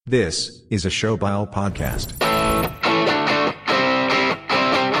This is a Showbile podcast.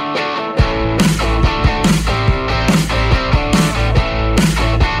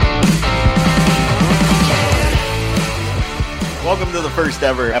 Welcome to the first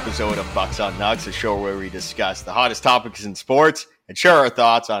ever episode of Bucks on Nugs, a show where we discuss the hottest topics in sports and share our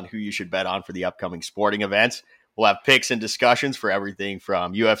thoughts on who you should bet on for the upcoming sporting events. We'll have picks and discussions for everything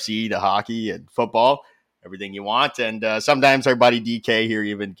from UFC to hockey and football, everything you want. And sometimes our buddy DK here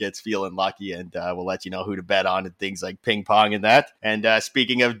even gets feeling lucky, and we'll let you know who to bet on and things like ping pong and that. And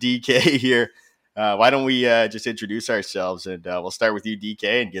speaking of DK here, why don't we just introduce ourselves, and we'll start with you,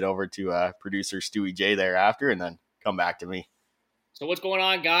 DK, and get over to producer Stewie J thereafter, and then come back to me. So what's going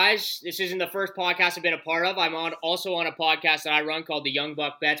on, guys? This isn't the first podcast I've been a part of. I'm also on a podcast that I run called the Young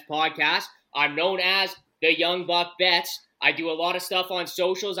Buck Bets podcast. I'm known as the Young Buck Bets. I do a lot of stuff on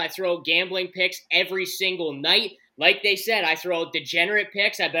socials. I throw gambling picks every single night. Like they said, I throw degenerate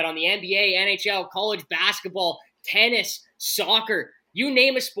picks. I bet on the NBA, NHL, college basketball, tennis, soccer. You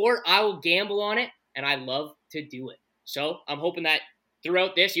name a sport, I will gamble on it, and I love to do it. So I'm hoping that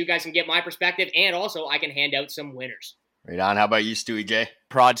throughout this, you guys can get my perspective, and also I can hand out some winners. Right on. How about you, Stewie J?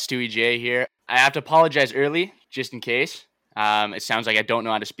 Prod Stewie J here. I have to apologize early, just in case. It sounds like I don't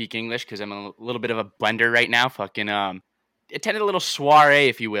know how to speak English because I'm a little bit of a blender right now. Attended a little soiree,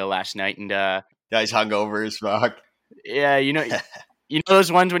 if you will, last night, and Guys hungover as fuck. Yeah, you know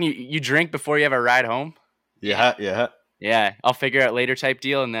those ones when you drink before you have a ride home. Yeah. I'll figure out later type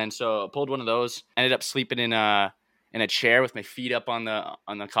deal, and then so I pulled one of those. Ended up sleeping in a chair with my feet up on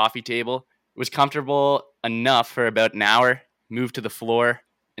the coffee table. It was comfortable enough for about an hour. Moved to the floor,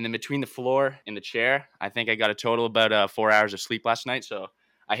 and then between the floor and the chair, I think I got a total about 4 hours of sleep last night. So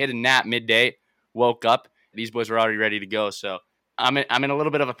I hit a nap midday, woke up. These boys were already ready to go. So I'm in a little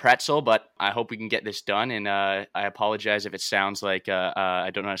bit of a pretzel, but I hope we can get this done. And I apologize if it sounds like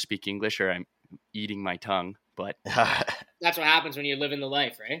I don't know how to speak English or I'm eating my tongue. But that's what happens when you live in the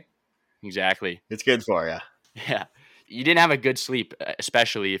life, right? Exactly. It's good for you. Yeah. You didn't have a good sleep,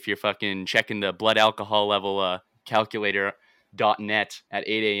 especially if you're fucking checking the blood alcohol level calculator.net at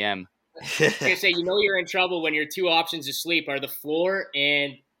 8 a.m. I was going to say, you're in trouble when your two options to sleep are the floor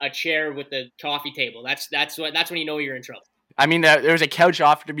and a chair with the coffee table. That's when you know you're in trouble. I mean, there was a couch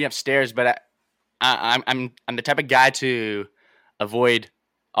offered to me upstairs, but I'm the type of guy to avoid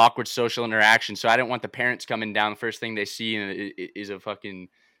awkward social interaction, so I don't want the parents coming down. The first thing they see is a fucking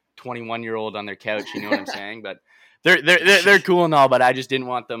 21-year-old on their couch. You know what I'm saying? But they're cool and all, but I just didn't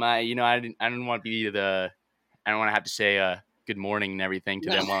want them. I didn't want to be I don't want to have to say good morning and everything to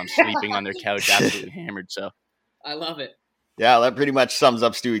them while I'm sleeping on their couch, absolutely hammered. So I love it. Yeah, that pretty much sums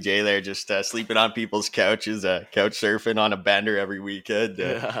up Stewie J there. Just sleeping on people's couches, couch surfing on a bender every weekend.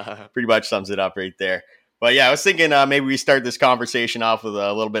 Pretty much sums it up right there. But yeah, I was thinking maybe we start this conversation off with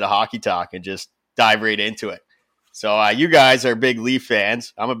a little bit of hockey talk and just dive right into it. So you guys are big Leaf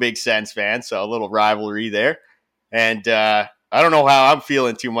fans. I'm a big Sens fan, so a little rivalry there. And I don't know how I'm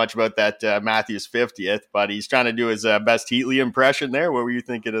feeling too much about that Matthews 50th, but he's trying to do his best Heatley impression there. What were you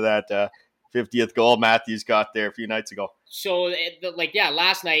thinking of that 50th goal Matthews got there a few nights ago? So,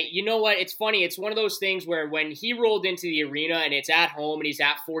 last night, you know what? It's funny. It's one of those things where when he rolled into the arena and it's at home and he's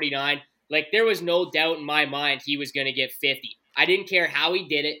at 49, there was no doubt in my mind he was going to get 50. I didn't care how he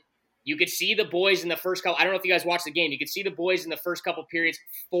did it. You could see the boys in the first couple – I don't know if you guys watched the game. You could see the boys in the first couple periods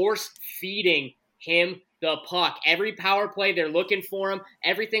force-feeding him the puck. Every power play, they're looking for him.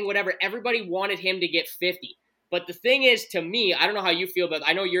 Everything, whatever. Everybody wanted him to get 50. But the thing is, to me, I don't know how you feel, but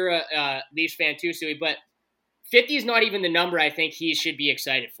I know you're a Leafs fan too, Stewie, but 50 is not even the number I think he should be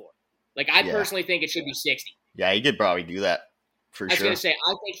excited for. I personally think it should be 60. Yeah, he could probably do that for sure. I was going to say,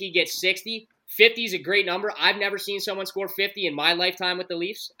 I think he gets 60. 50 is a great number. I've never seen someone score 50 in my lifetime with the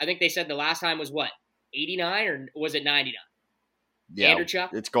Leafs. I think they said the last time was, 89 or was it 99? Yeah, Anderchuk?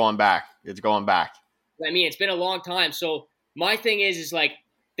 It's going back. I mean, it's been a long time. So my thing is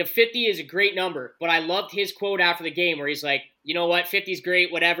the 50 is a great number, but I loved his quote after the game where he's like, you know what, 50 is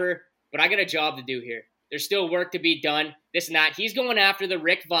great, whatever, but I got a job to do here. There's still work to be done, this and that. He's going after the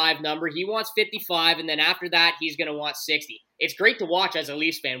Rick Vive number. He wants 55, and then after that, he's going to want 60. It's great to watch as a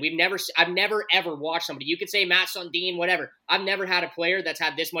Leafs fan. I've never, ever watched somebody. You could say Matt Sundin, whatever. I've never had a player that's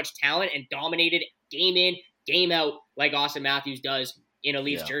had this much talent and dominated game in, game out like Austin Matthews does in a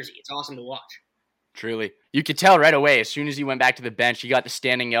Leafs jersey. It's awesome to watch. Truly. You could tell right away, as soon as he went back to the bench, he got the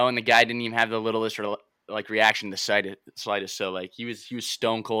standing O, and the guy didn't even have the littlest reaction, the slightest. So he was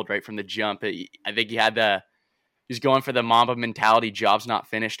stone cold right from the jump. I think he was going for the Mamba mentality, job's not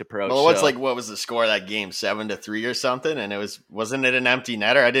finished approach. Well, what was the score of that game? 7-3 or something? And wasn't it an empty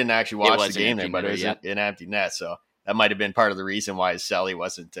netter? I didn't actually watch the game there, but it was an empty net. So that might have been part of the reason why his celly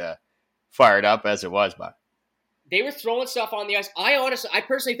wasn't fired up as it was. But they were throwing stuff on the ice. I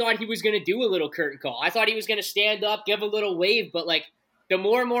personally thought he was going to do a little curtain call. I thought he was going to stand up, give a little wave, but like the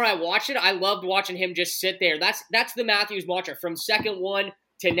more and more I watched it, I loved watching him just sit there. That's the Matthews watcher from second one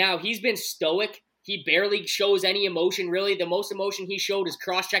to now. He's been stoic. He barely shows any emotion, really. The most emotion he showed is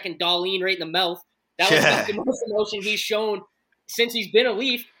cross-checking Darlene right in the mouth. That was like the most emotion he's shown since he's been a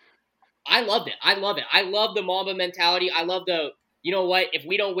Leaf. I loved it. I love it. I love the Mamba mentality. I love you know what? If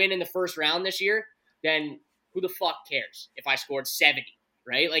we don't win in the first round this year, then who the fuck cares if I scored 70,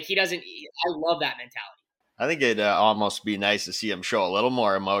 right? Like I love that mentality. I think it'd almost be nice to see him show a little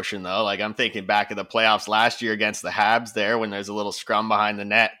more emotion, though. Like I'm thinking back of the playoffs last year against the Habs there when there's a little scrum behind the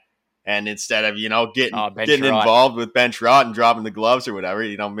net. And instead of, getting involved with bench rot and dropping the gloves or whatever,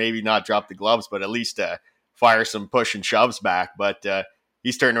 maybe not drop the gloves, but at least fire some push and shoves back. But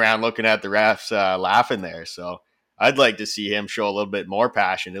he's turning around looking at the refs laughing there. So I'd like to see him show a little bit more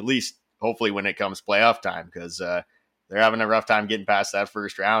passion, at least hopefully when it comes playoff time, because they're having a rough time getting past that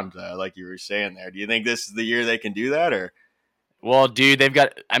first round, like you were saying there. Do you think this is the year they can do that? Or? Well, dude, they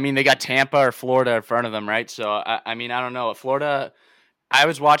got Tampa or Florida in front of them, right? So, I don't know. Florida, I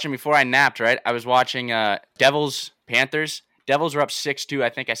was watching before I napped, right? I was watching Devils, Panthers. Devils were up 6-2. I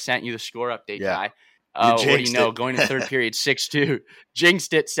think I sent you the score update, Guy. What do you know? Going to third period, 6-2.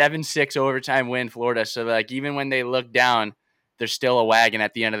 Jinxed it, 7-6 overtime win, Florida. So, like, even when they look down, they're still a wagon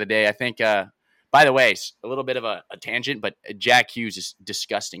at the end of the day. I think, by the way, a little bit of a tangent, but Jack Hughes is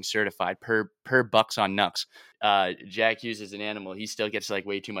disgusting certified per Bucks on Nucks. Jack Hughes is an animal. He still gets like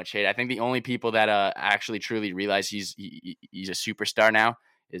way too much hate. I think the only people that actually truly realize he's a superstar now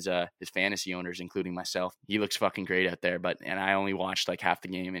is his fantasy owners, including myself. He looks fucking great out there, and I only watched like half the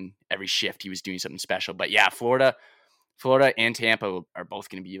game, and every shift he was doing something special. But yeah, Florida and Tampa are both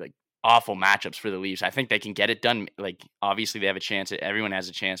going to be like awful matchups for the Leafs. I think they can get it done. Like obviously they have a chance. Everyone has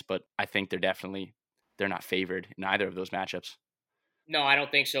a chance, but I think they're not favored in either of those matchups. No, I don't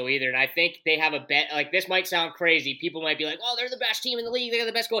think so either. And I think they have a bet. Like, this might sound crazy. People might be like, oh, they're the best team in the league. They got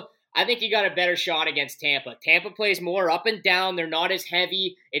the best goal. I think you got a better shot against Tampa. Tampa plays more up and down. They're not as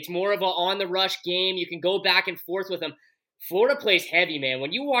heavy. It's more of a on-the-rush game. You can go back and forth with them. Florida plays heavy, man.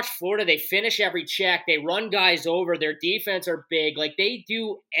 When you watch Florida, they finish every check. They run guys over. Their defense are big. Like, they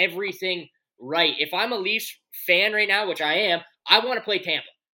do everything right. If I'm a Leafs fan right now, which I am, I want to play Tampa.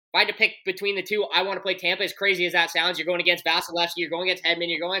 If I had to pick between the two, I want to play Tampa. As crazy as that sounds, you're going against Vasilevsky, you're going against Hedman,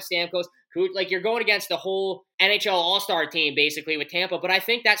 you're going against Stamkos, like you're going against the whole NHL All-Star team basically with Tampa. But I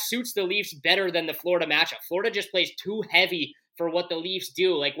think that suits the Leafs better than the Florida matchup. Florida just plays too heavy for what the Leafs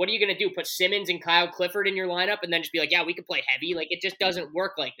do. Like, what are you going to do? Put Simmons and Kyle Clifford in your lineup and then just be like, yeah, we can play heavy? Like, it just doesn't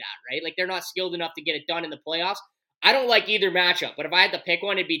work like that, right? Like, they're not skilled enough to get it done in the playoffs. I don't like either matchup, but if I had to pick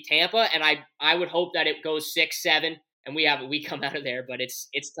one, it'd be Tampa, and I would hope that it goes 6-7. And we come out of there, but it's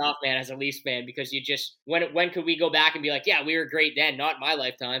tough, man, as a Leafs fan, because you just when could we go back and be like, yeah, we were great then, not in my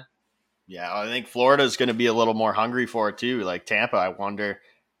lifetime. Yeah, I think Florida's going to be a little more hungry for it too. Like Tampa, I wonder,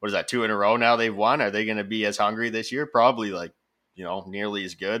 what is that, 2 in a row now they've won? Are they going to be as hungry this year? Probably nearly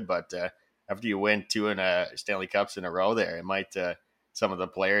as good, but after you win 2 Stanley Cups in a row there, it might some of the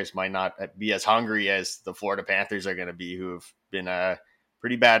players might not be as hungry as the Florida Panthers are going to be, who have been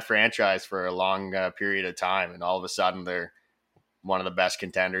pretty bad franchise for a long period of time, and all of a sudden they're one of the best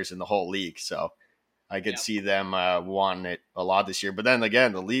contenders in the whole league. So I could see them wanting it a lot this year. But then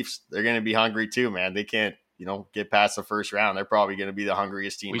again, the Leafs, they're going to be hungry too, man. They can't, get past the first round. They're probably going to be the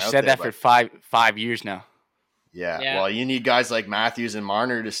hungriest team. We've said that for five years now. Yeah. Well, you need guys like Matthews and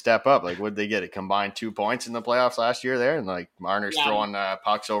Marner to step up. Like, would they get it? Combined 2 points in the playoffs last year there, and like Marner's throwing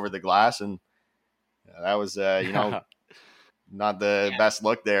pucks over the glass, and that was not the best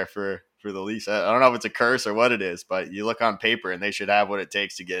look there for the Leafs. I don't know if it's a curse or what it is, but you look on paper and they should have what it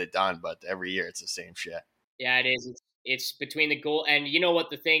takes to get it done. But every year it's the same shit. Yeah, it is. It's between the goal. And you know what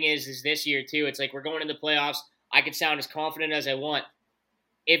the thing is this year too, it's like we're going into the playoffs. I can sound as confident as I want.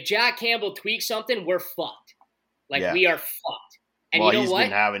 If Jack Campbell tweaks something, we're fucked. Like, we are fucked. And you know he's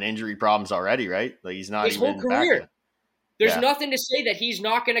been having injury problems already, right? Like, he's not his even whole career. There's nothing to say that he's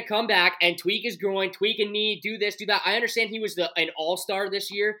not going to come back and tweak his groin, tweak a knee, do this, do that. I understand he was an all-star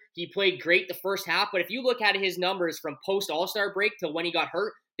this year. He played great the first half, but if you look at his numbers from post-all-star break to when he got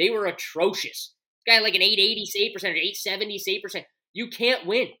hurt, they were atrocious. This guy like an 880 save percentage, 870 save percentage. You can't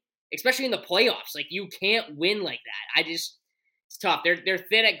win, especially in the playoffs. Like, you can't win like that. It's tough. They're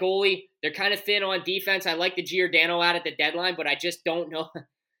thin at goalie. They're kind of thin on defense. I like the Giordano out at the deadline, but I just don't know.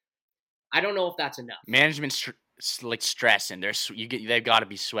 I don't know if that's enough. Management's like stressing. They've got to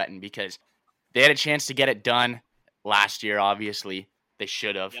be sweating because they had a chance to get it done last year. Obviously, they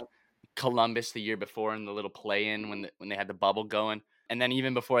should have. Yep. Columbus the year before in the little play-in when they had the bubble going. And then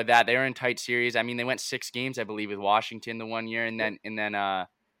even before that, they were in tight series. I mean, they went 6 games, I believe, with Washington the one year, and then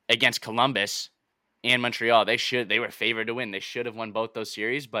against Columbus and Montreal, they were favored to win. They should have won both those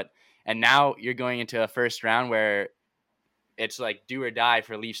series, and now you're going into a first round where it's like do or die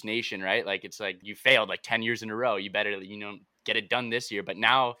for Leafs Nation, right? Like it's like you failed like 10 years in a row. You better, get it done this year. But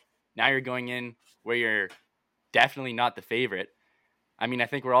now you're going in where you're definitely not the favorite. I mean, I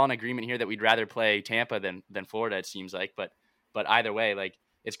think we're all in agreement here that we'd rather play Tampa than Florida, it seems like. But either way, like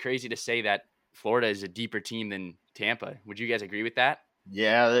it's crazy to say that Florida is a deeper team than Tampa. Would you guys agree with that?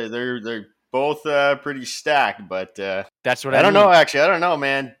 Yeah, they're both pretty stacked, but that's what I don't mean. know. Actually, I don't know,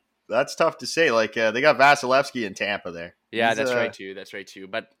 man. That's tough to say. Like they got Vasilevsky in Tampa there. Yeah, that's right too.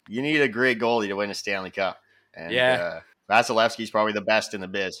 But you need a great goalie to win a Stanley Cup, and Vasilevsky's probably the best in the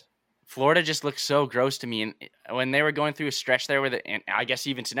biz. Florida just looks so gross to me, and when they were going through a stretch there and I guess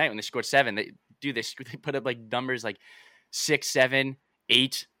even tonight when they scored 7, they put up like numbers like 6, 7,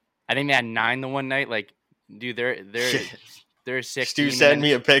 8. I think they had 9 the one night. Like, dude, they're 16. Stu sent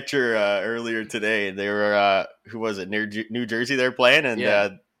me a picture earlier today. They were who was it? Near New Jersey they're playing,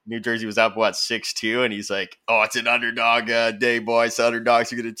 and New Jersey was up 6-2, and he's like, "Oh, it's an underdog day, boys. The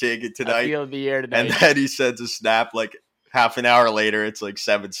underdogs are gonna take it tonight." I feel the air tonight. And then he sends a snap like half an hour later. It's like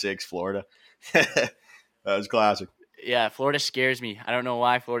 7-6 Florida. That was classic. Yeah, Florida scares me. I don't know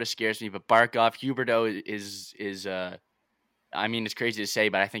why Florida scares me, but Barkov, Huberdeau is I mean, it's crazy to say,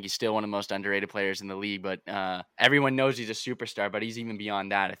 but I think he's still one of the most underrated players in the league. But everyone knows he's a superstar, but he's even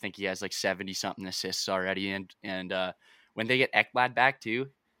beyond that. I think he has like 70-something assists already. And when they get Ekblad back too,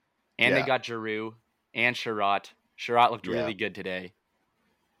 and they got Giroux and Sherratt. Sherratt looked really good today.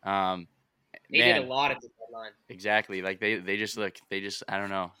 They did a lot at the deadline. Exactly. Like they just I don't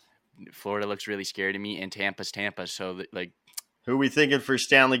know. Florida looks really scary to me, and Tampa's Tampa. So like, who are we thinking for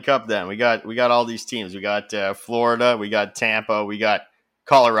Stanley Cup then? We got all these teams. We got Florida, we got Tampa, we got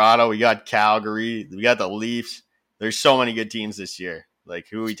Colorado, we got Calgary, we got the Leafs. There's so many good teams this year. Like,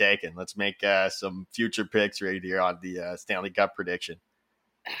 who are we taking? Let's make some future picks right here on the Stanley Cup prediction.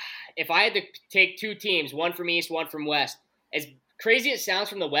 If I had to take 2 teams, one from East, one from West, as crazy as it sounds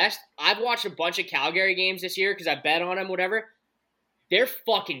from the West, I've watched a bunch of Calgary games this year because I bet on them, whatever. They're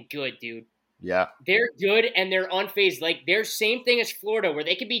fucking good, dude. Yeah. They're good, and they're unfazed. Like, they're same thing as Florida, where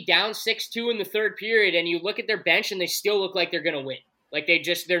they could be down 6-2 in the third period, and you look at their bench, and they still look like they're going to win. Like,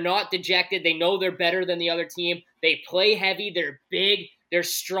 they're not dejected. They know they're better than the other team. They play heavy. They're big. They're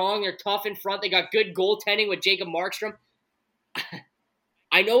strong. They're tough in front. They got good goaltending with Jacob Markstrom.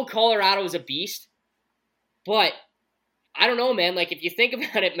 I know Colorado is a beast, but I don't know, man. Like, if you think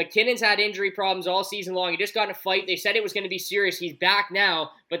about it, McKinnon's had injury problems all season long. He just got in a fight. They said it was going to be serious. He's back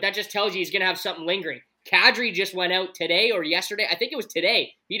now, but that just tells you he's going to have something lingering. Kadri just went out today or yesterday. I think it was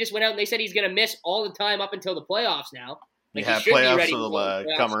today. He just went out, and they said he's going to miss all the time up until the playoffs now. Like, playoffs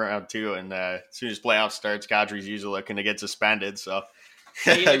will come around too, and as soon as playoffs starts, Kadri's usually looking to get suspended, so...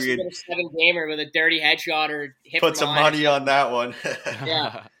 He looks like a 7-gamer with a dirty headshot or hit. Put some money on that one.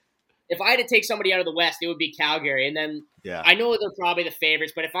 Yeah. If I had to take somebody out of the West, it would be Calgary. And then I know they're probably the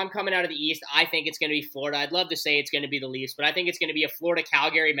favorites, but if I'm coming out of the East, I think it's going to be Florida. I'd love to say it's going to be the Leafs, but I think it's going to be a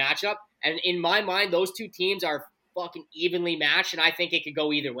Florida-Calgary matchup. And in my mind, those 2 teams are fucking evenly matched, and I think it could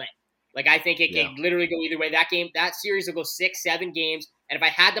go either way. Like, I think it could literally go either way. That series will go 6-7 games, and if I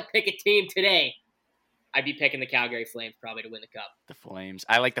had to pick a team today, I'd be picking the Calgary Flames probably to win the Cup. The Flames.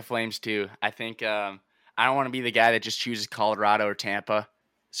 I like the Flames too. I think I don't want to be the guy that just chooses Colorado or Tampa.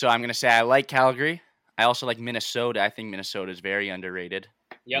 So I'm going to say I like Calgary. I also like Minnesota. I think Minnesota is very underrated.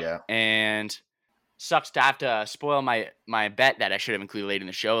 Yep. Yeah. And sucks to have to spoil my bet that I should have included late in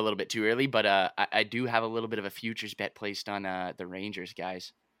the show a little bit too early, but I do have a little bit of a futures bet placed on the Rangers,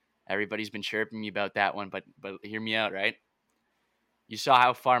 guys. Everybody's been chirping me about that one, but hear me out, right? You saw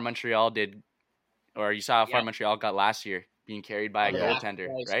how far Montreal did, or you saw how far Montreal got last year, being carried by a goaltender,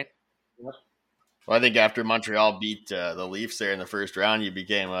 right? Yep. Well, I think after Montreal beat the Leafs there in the first round, you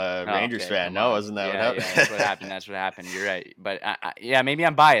became a Rangers fan. No, wasn't that what happened? Yeah, that's what happened. That's what happened. You're right. But maybe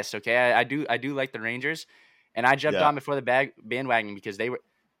I'm biased. Okay, I do like the Rangers, and I jumped on before the bandwagon because they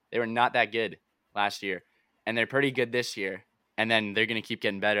were not that good last year, and they're pretty good this year. And then they're going to keep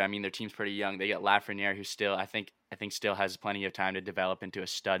getting better. I mean, their team's pretty young. They got Lafreniere, who still I think still has plenty of time to develop into a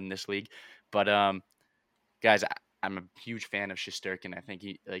stud in this league. But guys, I'm a huge fan of Shesterkin. I think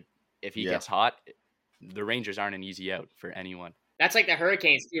if he gets hot, the Rangers aren't an easy out for anyone. That's like the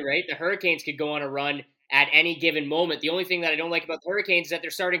Hurricanes too, right? The Hurricanes could go on a run at any given moment. The only thing that I don't like about the Hurricanes is that their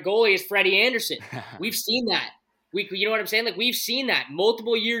starting goalie is Freddie Anderson. We've seen that. You know what I'm saying? Like, we've seen that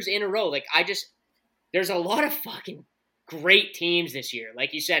multiple years in a row. Like, there's a lot of fucking great teams this year.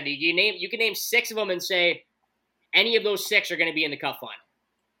 Like you said, you can name 6 of them and say any of those 6 are going to be in the Cup final.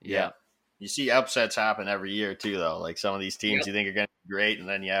 Yeah. You see upsets happen every year too, though. Like some of these teams you think are going to be great, and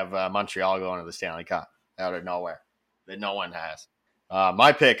then you have Montreal going to the Stanley Cup out of nowhere that no one has.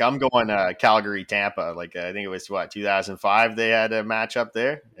 My pick, I'm going Calgary, Tampa. Like I think it was 2005 they had a match up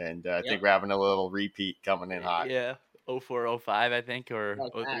there, and I think we're having a little repeat coming in hot. Yeah, 04, 05, I think, or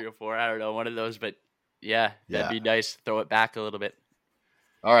Like 03 or 4. I don't know, one of those. But yeah, that'd be nice. Throw it back a little bit.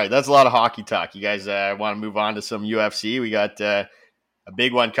 All right, that's a lot of hockey talk. You guys want to move on to some UFC? We got a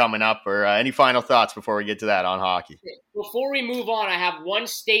big one coming up. Or any final thoughts before we get to that on hockey? Before we move on, I have one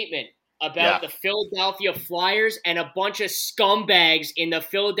statement about the Philadelphia Flyers and a bunch of scumbags in the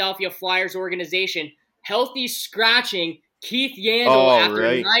Philadelphia Flyers organization healthy scratching Keith Yandel after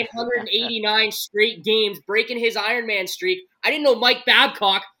 989 straight games, breaking his Ironman streak. I didn't know Mike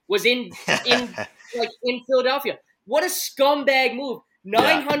Babcock was in Philadelphia. What a scumbag move.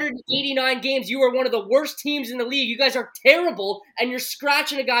 989 games. You are one of the worst teams in the league. You guys are terrible, and you're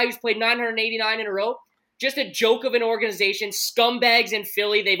scratching a guy who's played 989 in a row. Just a joke of an organization. Scumbags in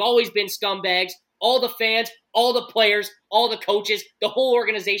Philly. They've always been scumbags. All the fans, all the players, all the coaches, the whole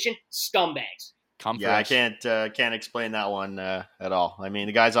organization, scumbags. I can't explain that one at all. I mean,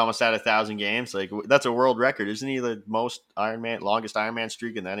 the guy's almost had 1,000 games. Like that's a world record, isn't he? The longest Ironman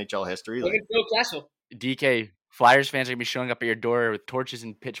streak in the NHL history. Look at Phil Kessel. DK, Flyers fans are gonna be showing up at your door with torches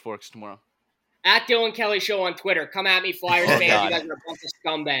and pitchforks tomorrow. At Dylan Kelly Show on Twitter. Come at me, Flyers fans. You guys are a bunch of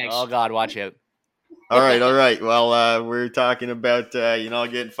scumbags. Oh God, watch out. All right. Well, we're talking about getting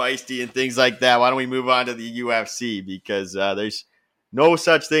feisty and things like that. Why don't we move on to the UFC? Because there's no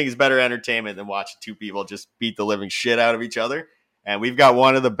such thing as better entertainment than watching two people just beat the living shit out of each other. And we've got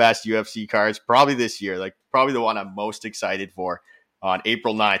one of the best UFC cards probably this year, like probably the one I'm most excited for on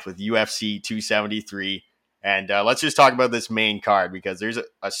April 9th with UFC 273. And let's just talk about this main card because there's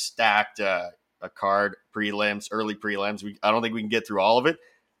a stacked card, early prelims. I don't think we can get through all of it.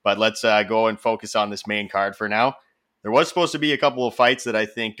 But let's go and focus on this main card for now. There was supposed to be a couple of fights that I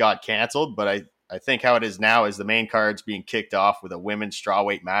think got canceled, but I think how it is now is the main card's being kicked off with a women's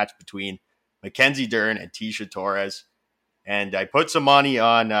strawweight match between Mackenzie Dern and Tecia Torres. And I put some money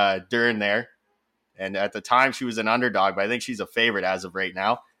on Dern there. And at the time, she was an underdog, but I think she's a favorite as of right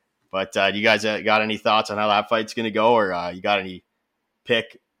now. But do you guys got any thoughts on how that fight's going to go, or you got any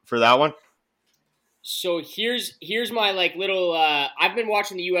pick for that one? So here's my little I've been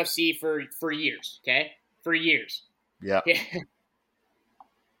watching the UFC for years, okay? For years. Yeah.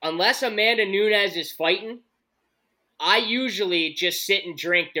 Unless Amanda Nunes is fighting, I usually just sit and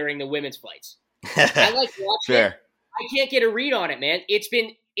drink during the women's fights. I like watching it. I can't get a read on it, man.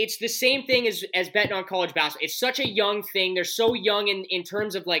 It's the same thing as betting on college basketball. It's such a young thing. They're so young in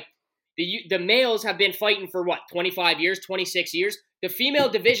terms of like the males have been fighting for 25 years, 26 years. The female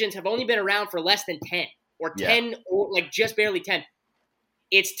divisions have only been around for less than 10 or 10 or just barely 10.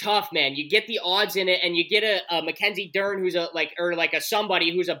 It's tough, man. You get the odds in it and you get a Mackenzie Dern who's a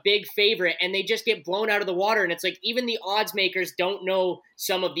somebody who's a big favorite and they just get blown out of the water. And it's like even the odds makers don't know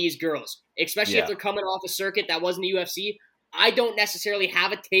some of these girls, especially if they're coming off a circuit that wasn't the UFC. I don't necessarily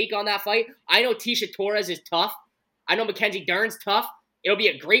have a take on that fight. I know Tecia Torres is tough. I know Mackenzie Dern's tough. It'll be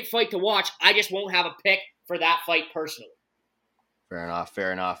a great fight to watch. I just won't have a pick for that fight personally.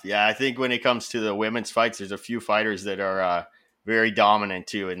 Fair enough. Yeah, I think when it comes to the women's fights, there's a few fighters that are very dominant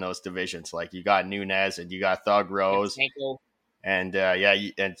too in those divisions. Like you got Nunes and you got Thug Rose, and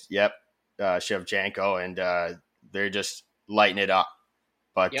Shevchenko, and they're just lighting it up.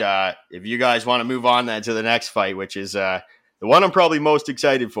 But if you guys want to move on then to the next fight, which is the one I'm probably most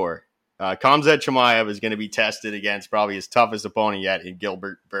excited for, Khamzat Chimaev is going to be tested against probably his toughest opponent yet in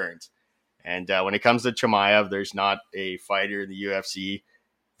Gilbert Burns. And when it comes to Chimaev, there's not a fighter in the UFC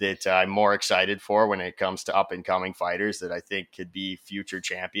that I'm more excited for when it comes to up-and-coming fighters that I think could be future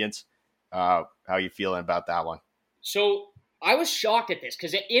champions. How are you feeling about that one? So I was shocked at this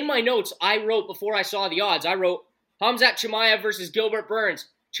because in my notes, I wrote before I saw the odds, I wrote Khamzat Chimaev versus Gilbert Burns.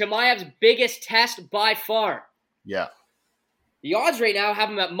 Chimaev's biggest test by far. Yeah. The odds right now have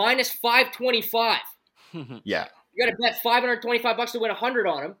him at minus 525. Yeah. You got to bet $525 to win 100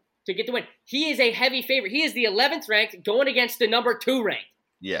 on him to get the win. He is a heavy favorite. He is the 11th ranked going against the number 2 ranked.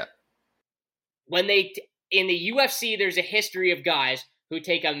 Yeah. When in the UFC, there's a history of guys who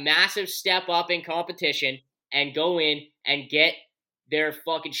take a massive step up in competition and go in and get their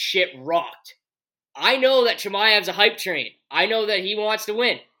fucking shit rocked. I know that Chimaev's a hype train. I know that he wants to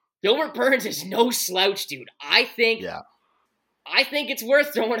win. Gilbert Burns is no slouch, dude. I think it's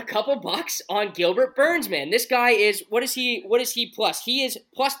worth throwing a couple bucks on Gilbert Burns, man. This guy is what is he plus? He is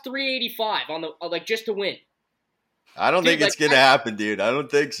plus 385 on the just to win. I don't think Dude, like, it's gonna happen, dude. I don't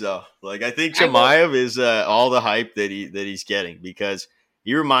think so. Like, I think I will. Chimaev is all the hype that he's getting because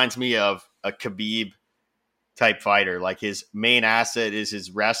he reminds me of a Khabib type fighter. Like his main asset is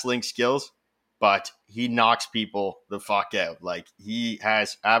his wrestling skills, but he knocks people the fuck out. Like he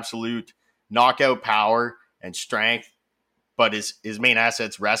has absolute knockout power and strength, but his main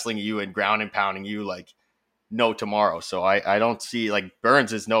asset's wrestling you and ground and pounding you like no tomorrow. So I don't see like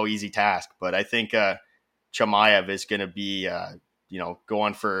Burns is no easy task, but I think Chimaev is going to be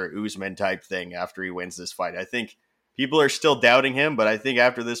going for Usman type thing after he wins this fight. I think people are still doubting him, but I think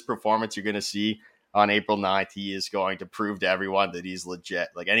after this performance, you're going to see on April 9th, he is going to prove to everyone that he's legit.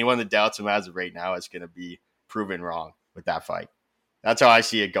 Like anyone that doubts him as of right now is going to be proven wrong with that fight. That's how I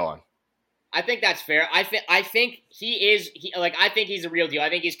see it going. I think that's fair. I think I think he's a real deal. I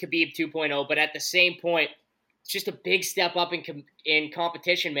think he's Khabib 2.0, but at the same point, it's just a big step up in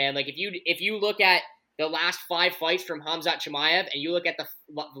competition, man. Like if you look at the last 5 fights from Khamzat Chimaev and you look at the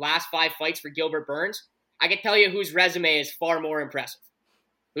last 5 fights for Gilbert Burns, I can tell you whose resume is far more impressive.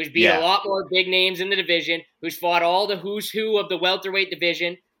 Who's beat a lot more big names in the division, who's fought all the who's who of the welterweight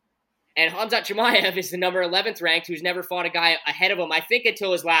division. And Khamzat Chimaev is the number 11th ranked, who's never fought a guy ahead of him, I think,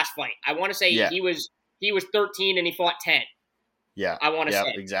 until his last fight. I want to say he was 13 and he fought 10. Yeah. I want to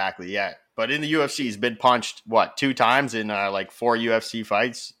say. Exactly, yeah. But in the UFC, he's been punched, 2 times in 4 UFC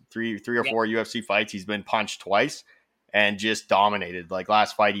fights, three or 4 UFC fights. He's been punched twice and just dominated. Like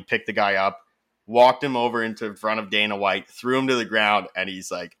last fight, he picked the guy up, walked him over into front of Dana White, threw him to the ground, and he's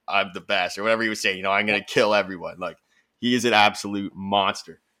like, I'm the best, or whatever he was saying. I'm going to kill everyone. Like, he is an absolute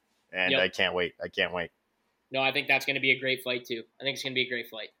monster. And I can't wait. No, I think that's going to be a great fight, too. I think it's going to be a great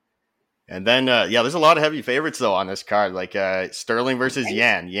fight. And then, there's a lot of heavy favorites, though, on this card. Like Sterling versus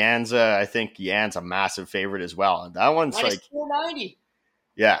Yan. I think Yan's a massive favorite as well. And that one's like $490.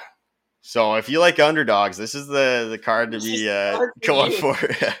 Yeah. So if you like underdogs, this is the card to be going for.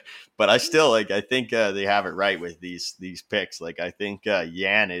 But I think they have it right with these picks. Like, I think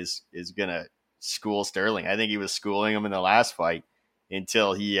Yan is going to school Sterling. I think he was schooling him in the last fight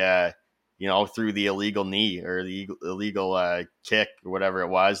until he, threw the illegal knee or the illegal kick or whatever it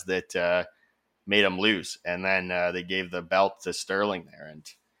was that made him lose. And then they gave the belt to Sterling there. And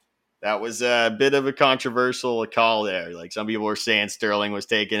that was a bit of a controversial call there. Like some people were saying Sterling was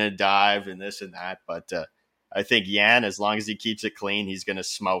taking a dive and this and that. But I think Yan, as long as he keeps it clean, he's going to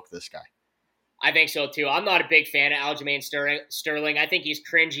smoke this guy. I think so, too. I'm not a big fan of Aljamain Sterling. I think he's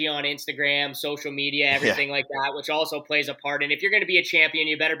cringy on Instagram, social media, everything like that, which also plays a part. And if you're going to be a champion,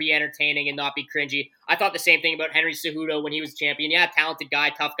 you better be entertaining and not be cringy. I thought the same thing about Henry Cejudo when he was champion. Yeah, talented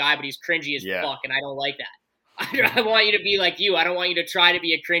guy, tough guy, but he's cringy as fuck, and I don't like that. I want you to be like you. I don't want you to try to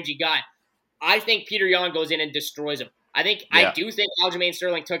be a cringy guy. I think Peter Yan goes in and destroys him. I do think Aljamain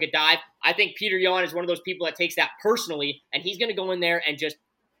Sterling took a dive. I think Peter Yan is one of those people that takes that personally, and he's going to go in there and just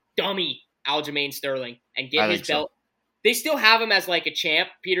dummy Aljamain Sterling and get his belt. So. They still have him as like a champ,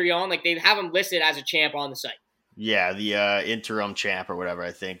 Peter Yan. Like they have him listed as a champ on the site. Yeah, the interim champ or whatever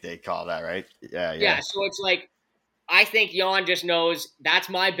I think they call that, right? Yeah, so it's like I think Yan just knows that's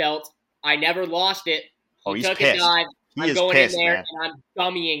my belt. I never lost it. He's took pissed. a dive. I'm going pissed, in there man. and I'm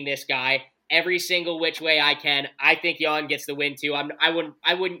dummying this guy every single which way I can. I think Yan gets the win too. I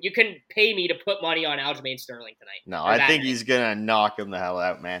wouldn't. You couldn't pay me to put money on Aljamain Sterling tonight. No, I think he's gonna knock him the hell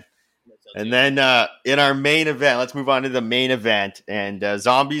out, man. And then in our main event, let's move on to the main event. And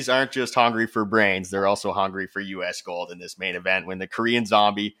zombies aren't just hungry for brains. They're also hungry for U.S. gold in this main event when the Korean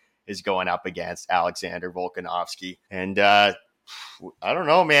zombie is going up against Alexander Volkanovski. And I don't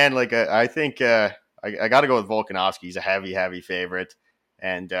know, man. Like, I think I got to go with Volkanovski. He's a heavy favorite.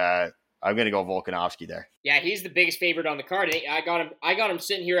 And I'm going to go Volkanovski there. Yeah, he's the biggest favorite on the card. I got him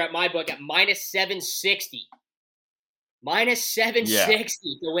sitting here at my book at minus 760. Minus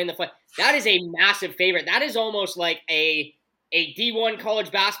 760 to win the fight. That is a massive favorite. That is almost like a D1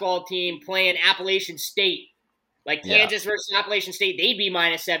 college basketball team playing Appalachian State. Like Kansas versus Appalachian State, they'd be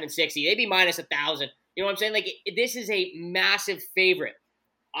minus 760. They'd be minus 1,000. You know what I'm saying? Like, this is a massive favorite.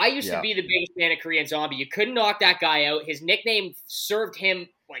 I used to be the biggest fan of Korean Zombie. You couldn't knock that guy out. His nickname served him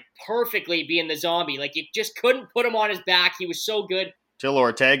like perfectly being the zombie. Like, you just couldn't put him on his back. He was so good. Till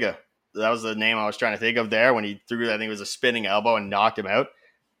Ortega. That was the name I was trying to think of there when he threw, I think it was a spinning elbow and knocked him out.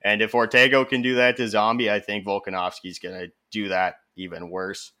 And if Ortega can do that to Zombie, I think Volkanovski's going to do that even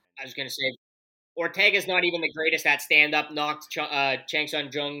worse. I was going to say, Ortega's not even the greatest at stand-up, knocked Chang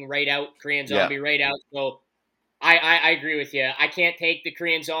Sun Jung right out, Korean Zombie right out. So I agree with you. I can't take the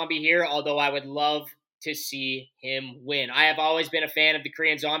Korean Zombie here, although I would love to see him win. I have always been a fan of the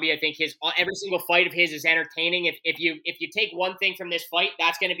Korean Zombie. I think every single fight of his is entertaining. If you take one thing from this fight,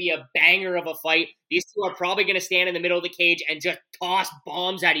 that's going to be a banger of a fight. These two are probably going to stand in the middle of the cage and just toss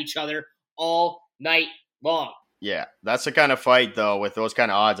bombs at each other all night long. Yeah, that's the kind of fight, though, with those kind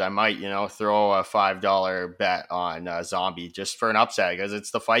of odds, I might, throw a $5 bet on Zombie just for an upset, because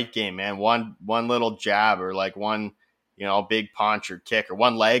it's the fight game, man. One little jab or like one, big punch or kick or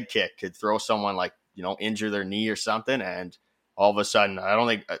one leg kick could throw someone like, injure their knee or something. And all of a sudden, I don't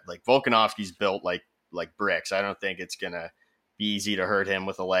think like Volkanovski's built like bricks. I don't think it's going to be easy to hurt him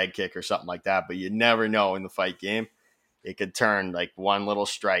with a leg kick or something like that. But you never know in the fight game. It could turn like one little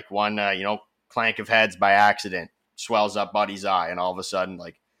strike, one, clank of heads by accident swells up Buddy's eye, and all of a sudden,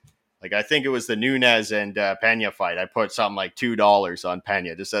 like I think it was the Nunes and Pena fight. I put something like $2 on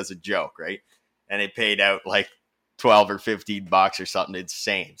Pena just as a joke, right? And it paid out like $12 or $15 or something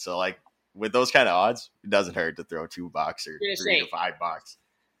insane. So like with those kind of odds, it doesn't hurt to throw $2 or $3 to $5.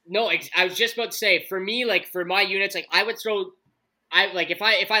 No, I was just about to say, for me, like for my units, like I would throw, if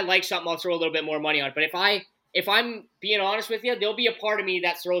I like something, I'll throw a little bit more money on it. But if I'm being honest with you, there'll be a part of me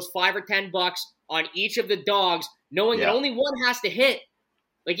that throws $5 or $10 on each of the dogs, knowing that only one has to hit.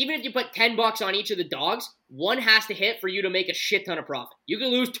 Like, even if you put $10 on each of the dogs, one has to hit for you to make a shit ton of profit. You can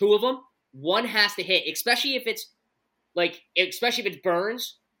lose two of them, one has to hit, especially if it's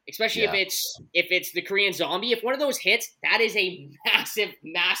Burns, especially if it's the Korean Zombie. If one of those hits, that is a massive,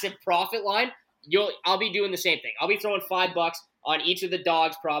 massive profit line. I'll be doing the same thing. I'll be throwing $5 on each of the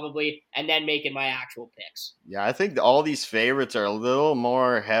dogs probably, and then making my actual picks. Yeah, I think all these favorites are a little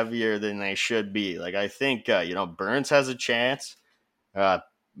more heavier than they should be. Like, I think, Burns has a chance.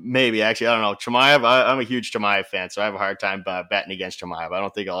 Maybe, actually, I don't know. Chimaev, I'm a huge Chimaev fan, so I have a hard time betting against Chimaev. I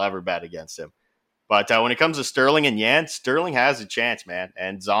don't think I'll ever bet against him. But when it comes to Sterling and Yan, Sterling has a chance, man.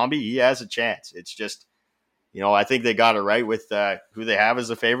 And Zombie, he has a chance. It's just, I think they got it right with who they have as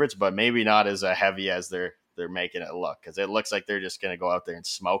the favorites, but maybe not as heavy as they're making it look, because it looks like they're just going to go out there and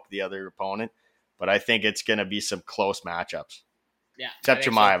smoke the other opponent. But I think it's going to be some close matchups. Yeah. Except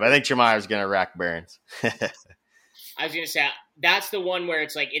Chimaev. So. I think Chimaev is going to wreck Burns. I was going to say, that's the one where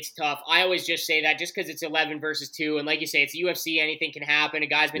it's like, it's tough. I always just say that just because it's 11 versus 2. And like you say, it's UFC. Anything can happen. A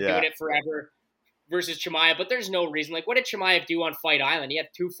guy's been doing it forever versus Chimaev. But there's no reason. Like, what did Chimaev do on Fight Island? He had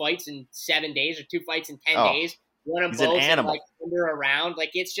 2 fights in 7 days or 2 fights in 10 days. Won them both and like under around. Like,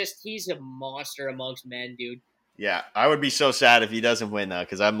 it's just, he's a monster amongst men, dude. Yeah, I would be so sad if he doesn't win, though,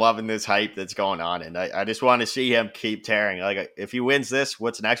 because I'm loving this hype that's going on, and I just want to see him keep tearing. Like, if he wins this,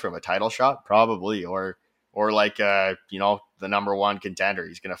 what's next for him? A title shot? Probably, or like, the number one contender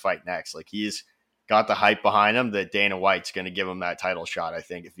he's going to fight next. Like, he's got the hype behind him that Dana White's going to give him that title shot, I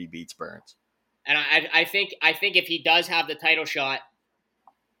think, if he beats Burns. And I think if he does have the title shot,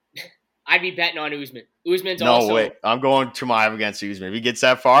 I'd be betting on Usman. Usman's also... No, wait. I'm going Chimaev against Usman. If he gets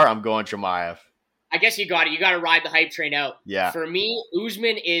that far, I'm going Chimaev. I guess you got it. You got to ride the hype train out. Yeah. For me,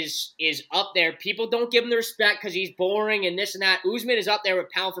 Usman is up there. People don't give him the respect because he's boring and this and that. Usman is up there with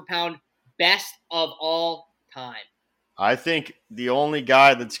pound for pound best of all time. I think the only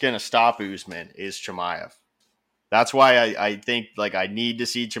guy that's going to stop Usman is Chimaev. That's why I think, like, I need to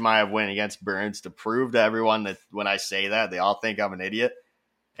see Chimaev win against Burns to prove to everyone that when I say that, they all think I'm an idiot.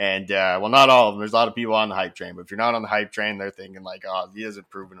 And, not all of them. There's a lot of people on the hype train. But if you're not on the hype train, they're thinking, like, oh, he hasn't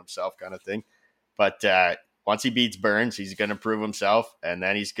proven himself kind of thing. But once he beats Burns, he's going to prove himself. And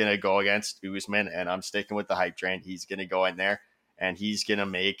then he's going to go against Usman. And I'm sticking with the hype train. He's going to go in there, and he's going to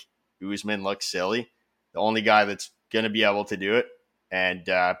make Usman look silly. The only guy that's going to be able to do it. And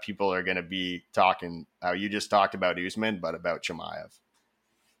people are going to be talking how you just talked about Usman, but about Chimaev.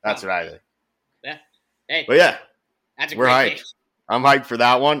 That's what I think. Yeah. Hey. But yeah, that's a we're great hyped. pick. I'm hyped for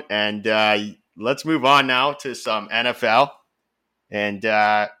that one. And let's move on now to some NFL. And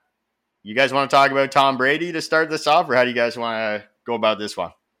you guys want to talk about Tom Brady to start this off, or how do you guys want to go about this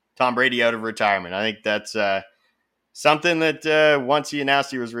one? Tom Brady out of retirement. I think that's something that once he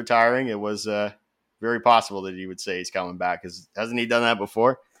announced he was retiring, it was very possible that he would say he's coming back, because hasn't he done that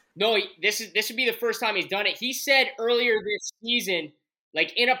before? No, this would be the first time he's done it. He said earlier this season,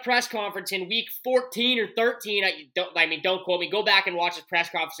 like in a press conference in week 14 or 13, don't quote me, go back and watch his press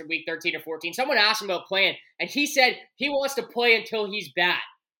conference in week 13 or 14. Someone asked him about playing, and he said he wants to play until he's bad.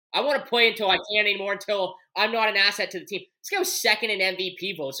 I want to play until I can't anymore, until I'm not an asset to the team. This guy was second in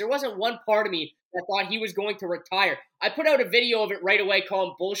MVP votes. There wasn't one part of me that thought he was going to retire. I put out a video of it right away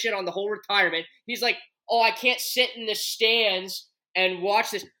calling bullshit on the whole retirement. He's like, oh, I can't sit in the stands and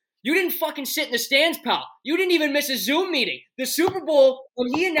watch this. You didn't fucking sit in the stands, pal. You didn't even miss a Zoom meeting. The Super Bowl,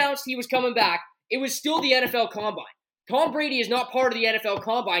 when he announced he was coming back, it was still the NFL Combine. Tom Brady is not part of the NFL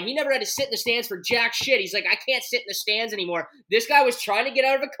Combine. He never had to sit in the stands for jack shit. He's like, I can't sit in the stands anymore. This guy was trying to get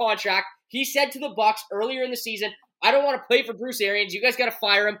out of a contract. He said to the Bucs earlier in the season, I don't want to play for Bruce Arians. You guys got to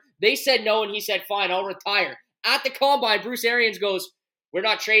fire him. They said no, and he said, fine, I'll retire. At the Combine, Bruce Arians goes, we're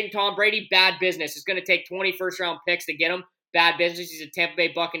not trading Tom Brady. Bad business. It's going to take 20 first-round picks to get him. Bad business. He's a Tampa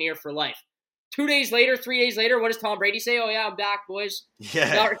Bay Buccaneer for life. 3 days later, what does Tom Brady say? Oh, yeah, I'm back, boys.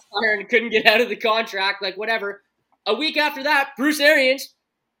 Yeah. Not retiring. Couldn't get out of the contract. Like, whatever. A week after that, Bruce Arians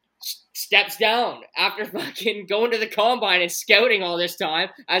steps down after fucking going to the Combine and scouting all this time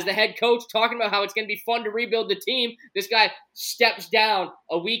as the head coach, talking about how it's going to be fun to rebuild the team. This guy steps down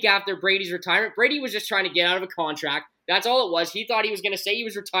a week after Brady's retirement. Brady was just trying to get out of a contract. That's all it was. He thought he was going to say he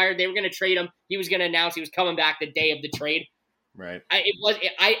was retired. They were going to trade him. He was going to announce he was coming back the day of the trade. Right.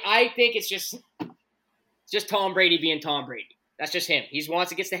 I think it's just Tom Brady being Tom Brady. That's just him. He wants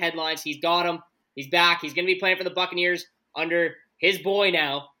to get the headlines. He's got him. He's back. He's going to be playing for the Buccaneers under his boy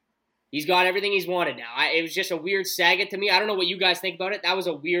now. He's got everything he's wanted now. It was just a weird saga to me. I don't know what you guys think about it. That was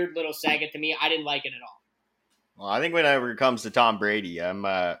a weird little saga to me. I didn't like it at all. Well, I think whenever it comes to Tom Brady, I'm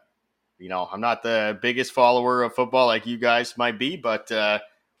not the biggest follower of football like you guys might be, but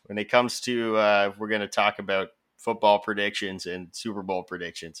when it comes to if we're going to talk about football predictions and Super Bowl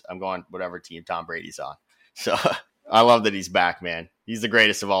predictions, I'm going whatever team Tom Brady's on. So I love that he's back, man. He's the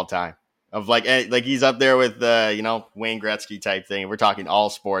greatest of all time. Of like he's up there with Wayne Gretzky type thing. We're talking all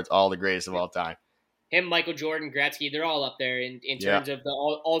sports, all the greatest of all time. Him, Michael Jordan, Gretzky, they're all up there in terms of the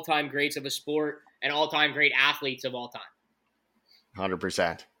all-time greats of a sport and all-time great athletes of all time.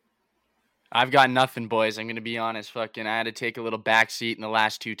 100%. I've got nothing, boys. I'm going to be honest. I had to take a little backseat in the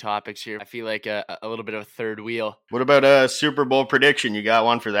last two topics here. I feel like a little bit of a third wheel. What about a Super Bowl prediction? You got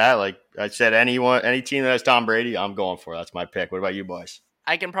one for that? Like I said, any team that has Tom Brady, I'm going for. That's my pick. What about you boys?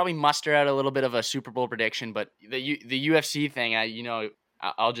 I can probably muster out a little bit of a Super Bowl prediction, but the UFC thing,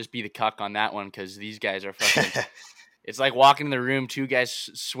 I'll just be the cuck on that one because these guys are fucking. It's like walking in the room, two guys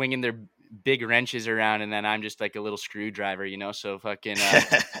swinging their big wrenches around, and then I'm just like a little screwdriver, So fucking.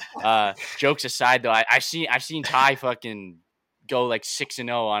 Jokes aside, though, I've seen Ty fucking go like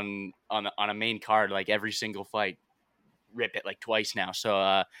 6-0 on a main card like every single fight, rip it like twice now.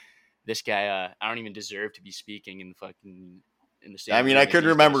 So this guy, I don't even deserve to be speaking in the same. I mean, I could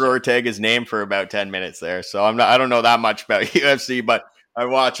remember Ortega's name for about 10 minutes there, so I don't know that much about UFC, but I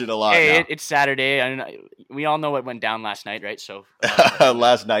watch it a lot. Hey, it's Saturday. We all know what went down last night, right? So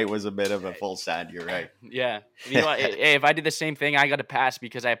last night was a bit of a full sad. You're right. Yeah. You know what? Hey, if I did the same thing, I got to pass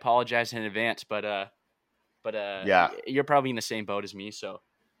because I apologize in advance. But yeah, you're probably in the same boat as me. So,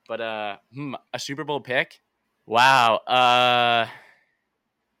 but a Super Bowl pick. Wow.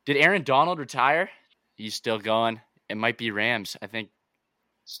 Did Aaron Donald retire? He's still going. It might be Rams. I think.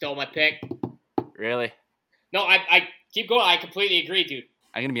 Still my pick. Really? No, I keep going. I completely agree, dude.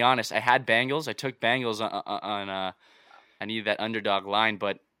 I'm gonna be honest. I had Bengals. I took Bengals on I needed that underdog line,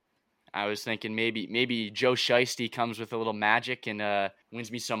 but I was thinking maybe Joe Shiesty comes with a little magic and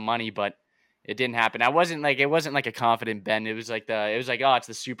wins me some money, but it didn't happen. It wasn't like a confident bet. It was like oh, it's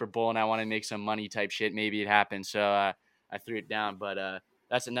the Super Bowl and I want to make some money type shit. Maybe it happened, so I threw it down. But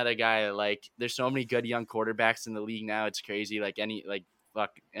that's another guy. Like, there's so many good young quarterbacks in the league now. It's crazy.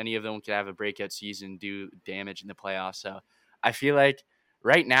 Any of them could have a breakout season, do damage in the playoffs. So I feel like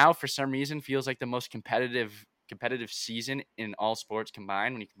right now, for some reason, feels like the most competitive season in all sports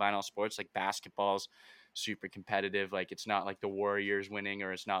combined. When you combine all sports, like basketball's super competitive. Like, it's not like the Warriors winning,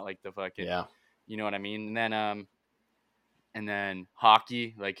 or it's not like the fucking, you know what I mean? And then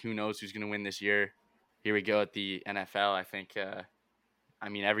hockey, like, who knows who's going to win this year? Here we go at the NFL. I think,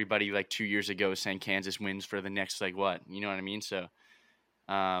 everybody like 2 years ago was saying Kansas wins for the next, like, what? You know what I mean? So,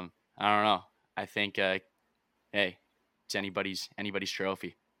 I don't know. I think, hey, it's anybody's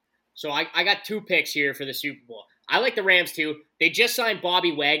trophy. So I got two picks here for the Super Bowl. I like the Rams too. They just signed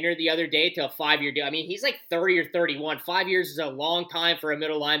Bobby Wagner the other day to a 5-year deal. I mean, he's like 30 or 31. 5 years is a long time for a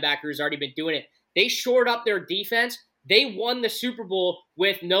middle linebacker who's already been doing it. They shored up their defense. They won the Super Bowl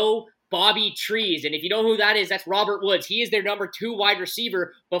with no Bobby Trees. And if you know who that is, that's Robert Woods. He is their number 2 wide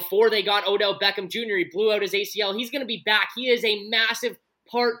receiver before they got Odell Beckham Jr. He blew out his ACL. He's going to be back. He is a massive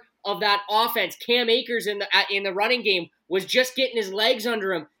part of that offense. Cam Akers in the running game was just getting his legs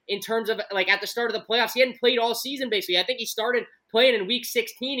under him in terms of, like, at the start of the playoffs. He hadn't played all season, basically. I think he started playing in week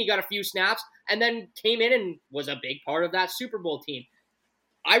 16. He got a few snaps and then came in and was a big part of that Super Bowl team.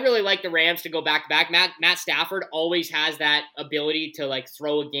 I really like the Rams to go back-to-back. Matt Stafford always has that ability to, like,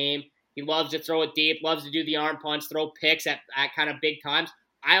 throw a game. He loves to throw it deep, loves to do the arm punch, throw picks at kind of big times.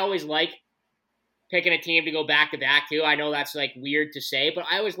 I always like picking a team to go back-to-back, too. I know that's, like, weird to say, but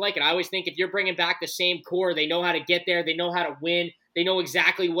I always like it. I always think if you're bringing back the same core, they know how to get there. They know how to win. They know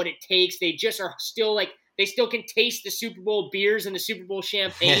exactly what it takes. They just are still, like, they still can taste the Super Bowl beers and the Super Bowl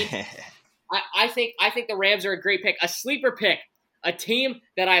champagne. I think the Rams are a great pick. A sleeper pick. A team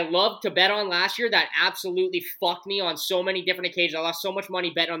that I loved to bet on last year that absolutely fucked me on so many different occasions. I lost so much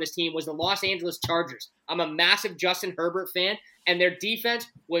money betting on this team was the Los Angeles Chargers. I'm a massive Justin Herbert fan, and their defense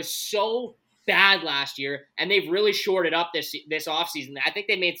was so bad last year, and they've really shored it up this offseason. I think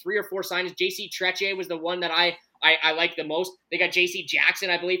they made 3 or 4 signings. J.C. Treche was the one that I like the most. They got J.C.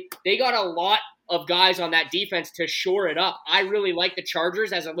 Jackson, I believe. They got a lot of guys on that defense to shore it up. I really like the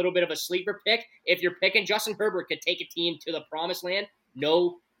Chargers as a little bit of a sleeper pick. If you're picking, Justin Herbert could take a team to the promised land,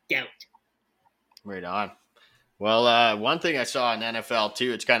 no doubt. Right on. Well, one thing I saw in NFL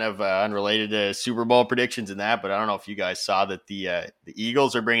too, it's kind of unrelated to Super Bowl predictions and that, but I don't know if you guys saw that the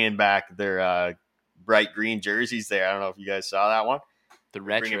Eagles are bringing back their bright green jerseys there. I don't know if you guys saw that one. The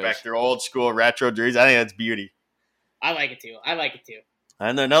retros. Bringing back their old school retro jerseys. I think that's beauty. I like it too.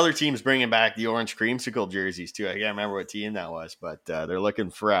 And another team's bringing back the orange creamsicle jerseys too. I can't remember what team that was, but they're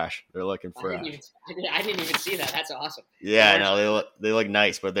looking fresh. I didn't even see that. That's awesome. Yeah, no, they look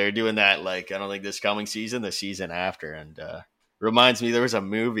nice, but they're doing that like I don't think this coming season, the season after. And reminds me, there was a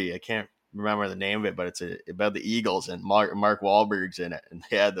movie, I can't remember the name of it, but it's about the Eagles and Mark Wahlberg's in it, and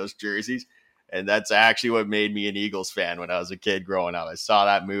they had those jerseys. And that's actually what made me an Eagles fan when I was a kid growing up. I saw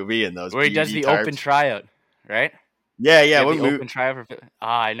that movie and those. Where he does the open tryout, right? Yeah. What open tryout for?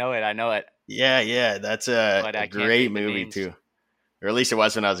 I know it. Yeah. That's a great movie too. Or at least it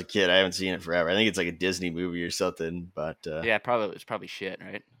was when I was a kid. I haven't seen it forever. I think it's like a Disney movie or something. But yeah, it's probably shit,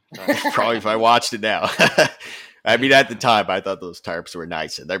 right? Probably if I watched it now. I mean, at the time, I thought those tarps were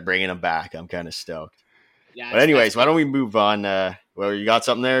nice, and they're bringing them back. I'm kind of stoked. Yeah. But anyways, why don't we move on? Well, you got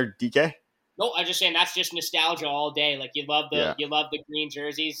something there, DK? No, I'm just saying that's just nostalgia all day. Like you love the green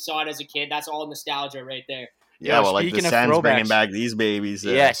jerseys. Saw it as a kid. That's all nostalgia right there. Yeah, well, like the Sens bringing back these babies.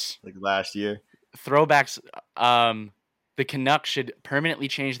 Yes, like last year. Throwbacks. The Canucks should permanently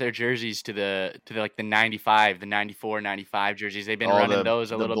change their jerseys to the 95, the 94, 95 jerseys. They've been running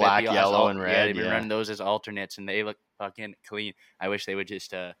those a little black, bit. Yellow, and red. Yeah, they've been running those as alternates, and they look fucking clean. I wish they would just.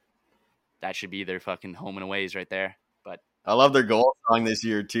 That should be their fucking home and aways right there. But I love their goal song this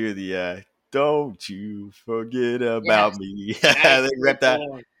year too. The "Don't You Forget About Me." They ripped that.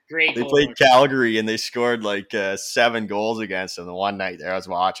 Great. They played Calgary and they scored like 7 goals against them. The one night there I was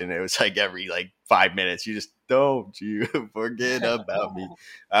watching, it was like every 5 minutes, you just don't you forget about me.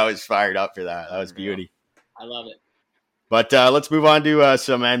 I was fired up for that. That was beauty. I love it. But let's move on to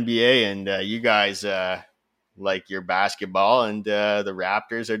some NBA, and you guys like your basketball, and the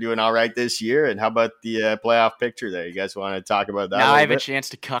Raptors are doing all right this year. And how about the playoff picture there? You guys want to talk about that? Now I have a chance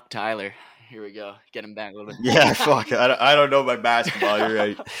to cuck Tyler. Here we go. Get him back a little bit. Yeah, fuck. I don't know my basketball. You're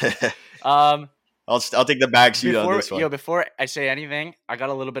right. I'll take the back seat on this one. Before I say anything, I got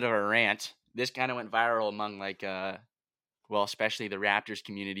a little bit of a rant. This kind of went viral among especially the Raptors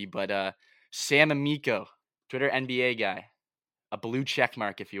community. But Sam Amico, Twitter NBA guy, a blue check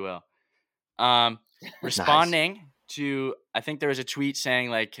mark, if you will, responding to, I think there was a tweet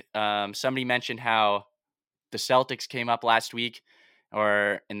saying somebody mentioned how the Celtics came up last week,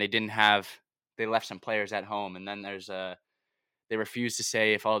 and they left some players at home, and then they refused to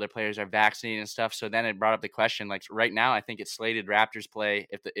say if all their players are vaccinated and stuff. So then it brought up the question, right now, I think it's slated Raptors play,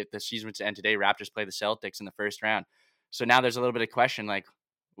 if the season was to end today, Raptors play the Celtics in the first round. So now there's a little bit of question,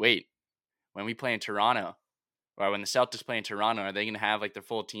 wait, when we play in Toronto, or when the Celtics play in Toronto, are they going to have their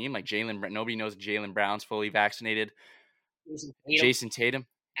full team? Nobody knows if Jaylen Brown's fully vaccinated. Jason Tatum.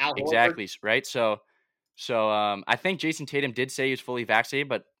 Al exactly, Horford. right? So I think Jason Tatum did say he was fully vaccinated,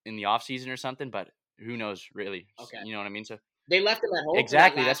 but in the offseason or something, but who knows really? Okay. You know what I mean? So they left him at home.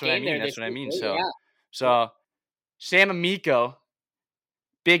 Exactly. That's what I mean. So Sam Amico,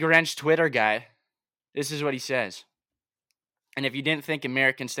 Big Wrench Twitter guy, this is what he says. And if you didn't think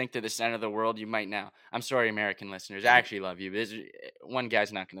Americans think they're the center of the world, you might now. I'm sorry, American listeners. I actually love you. One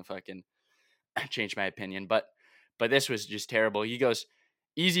guy's not going to fucking change my opinion, but this was just terrible. He goes,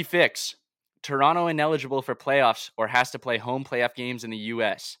 easy fix. Toronto ineligible for playoffs or has to play home playoff games in the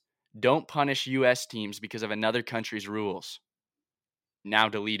U.S. Don't punish U.S. teams because of another country's rules. Now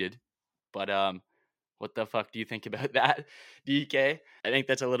deleted. But what the fuck do you think about that, DK? I think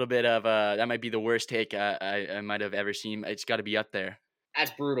that's a little bit of that might be the worst take I might have ever seen. It's got to be up there.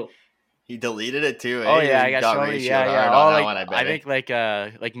 That's brutal. He deleted it too. Oh yeah, I got so many. Yeah. I think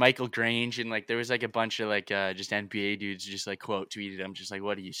like Michael Grange and there was a bunch of just NBA dudes just quote tweeted him just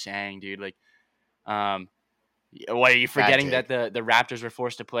what are you saying, dude? What are you forgetting that the Raptors were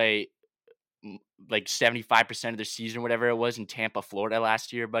forced to play like 75% of their season, whatever it was, in Tampa, Florida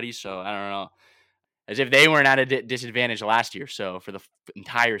last year, buddy. So I don't know. As if they weren't at a disadvantage last year. So for the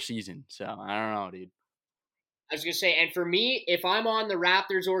entire season. So I don't know, dude. I was going to say, and for me, if I'm on the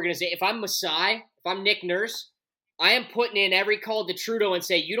Raptors organization, if I'm Masai, if I'm Nick Nurse, I am putting in every call to Trudeau and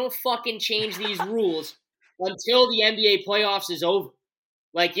say, you don't fucking change these rules until the NBA playoffs is over.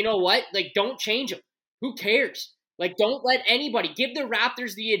 Like, you know what? Like, don't change them. Who cares? Like, don't let anybody give the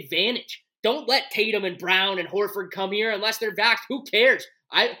Raptors the advantage. Don't let Tatum and Brown and Horford come here unless they're vaxxed. Who cares?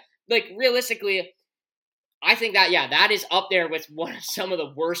 Realistically, I think that, yeah, that is up there with one of some of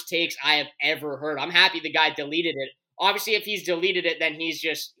the worst takes I have ever heard. I'm happy the guy deleted it. Obviously, if he's deleted it, then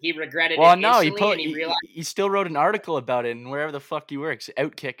he regretted it instantly. He still wrote an article about it in wherever the fuck he works.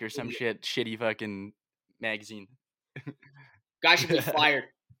 Outkick or some shitty fucking magazine. Guy should be fired.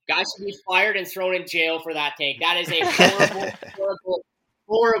 Guy should be fired and thrown in jail for that take. That is a horrible, horrible,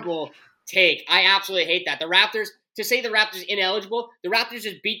 horrible take. I absolutely hate that. To say the Raptors ineligible, the Raptors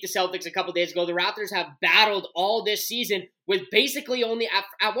just beat the Celtics a couple days ago. The Raptors have battled all this season with basically only,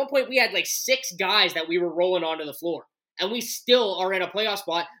 at one point we had like 6 guys that we were rolling onto the floor. And we still are in a playoff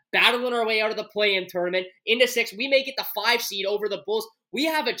spot, battling our way out of the play-in tournament into 6. We make it the 5 seed over the Bulls. We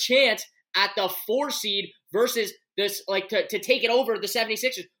have a chance at the 4 seed versus this, like, to take it over the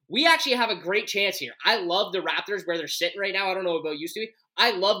 76ers. We actually have a great chance here. I love the Raptors where they're sitting right now. I don't know about you, Stewie.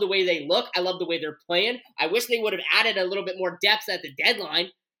 I love the way they look. I love the way they're playing. I wish they would have added a little bit more depth at the deadline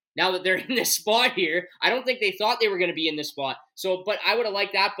now that they're in this spot here. I don't think they thought they were going to be in this spot. So, but I would have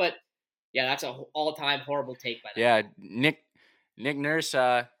liked that. But, yeah, that's an all-time horrible take by that. Yeah, Nick Nurse,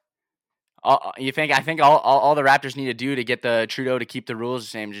 I think all the Raptors need to do to get the Trudeau to keep the rules the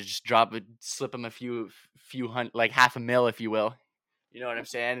same, just slip him a few hundred, like $500,000, if you will. You know what I'm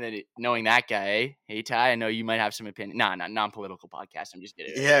saying? That knowing that guy, eh? Hey Ty, I know you might have some opinion. Nah, non-political podcast. I'm just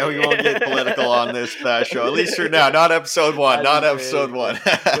kidding. Yeah, we won't get political on this show. At least for now. Not episode 1. Not episode 1.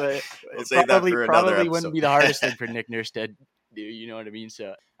 We'll save that for another probably episode. Wouldn't be the hardest thing for Nick Nurse to do. You know what I mean?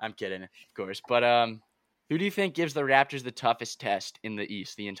 So I'm kidding, of course. But who do you think gives the Raptors the toughest test in the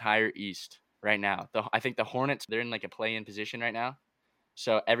East, the entire East right now? I think the Hornets. They're in like a play-in position right now.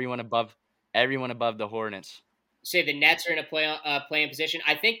 So everyone above the Hornets. Say the Nets are in a play-in position.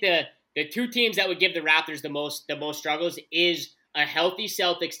 I think the 2 teams that would give the Raptors the most struggles is a healthy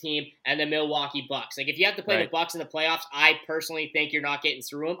Celtics team and the Milwaukee Bucks. Like, if you have to play the Bucks in the playoffs, I personally think you're not getting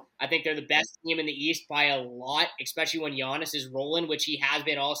through them. I think they're the best team in the East by a lot, especially when Giannis is rolling, which he has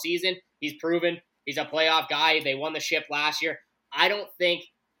been all season. He's proven he's a playoff guy. They won the ship last year. I don't think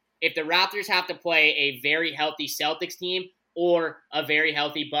if the Raptors have to play a very healthy Celtics team or a very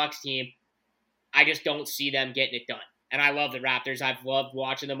healthy Bucks team, I just don't see them getting it done. And I love the Raptors. I've loved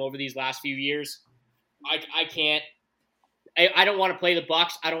watching them over these last few years. I can't. I don't want to play the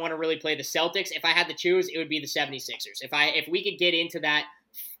Bucks. I don't want to really play the Celtics. If I had to choose, it would be the 76ers. If we could get into that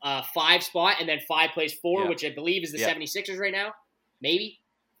 5 spot and then 5 plays 4, which I believe is the 76ers right now, maybe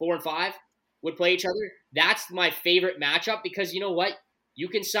 4 and 5 would play each other. That's my favorite matchup because you know what? You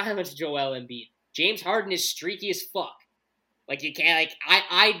can silence Joel Embiid. James Harden is streaky as fuck. Like, you can't, like,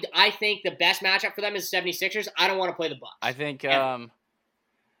 I think the best matchup for them is the 76ers. I don't want to play the Bucks. I think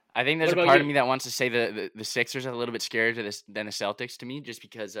there's a part of me that wants to say the Sixers are a little bit scarier than the Celtics to me, just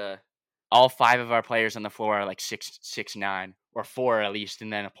because all 5 of our players on the floor are like 6'9", or 4 at least,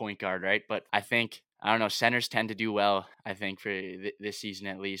 and then a point guard, right? But I think, I don't know, centers tend to do well, I think, for this season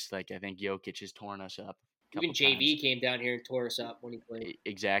at least. Like, I think Jokic has torn us up. Even JV came down here and tore us up when he played.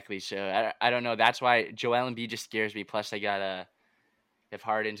 Exactly. So I don't know. That's why Joel Embiid just scares me. Plus, I got if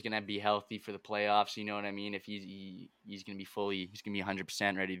Harden's gonna be healthy for the playoffs, you know what I mean. If he's gonna be he's gonna be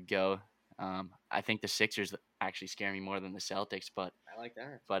 100% ready to go. I think the Sixers actually scare me more than the Celtics. But I like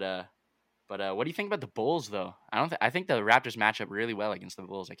that. But what do you think about the Bulls though? I think the Raptors match up really well against the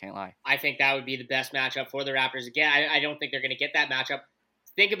Bulls. I can't lie. I think that would be the best matchup for the Raptors. Again, I don't think they're gonna get that matchup.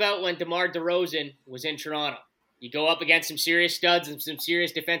 Think about when DeMar DeRozan was in Toronto. You go up against some serious studs and some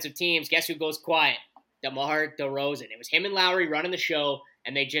serious defensive teams. Guess who goes quiet? DeMar DeRozan. It was him and Lowry running the show,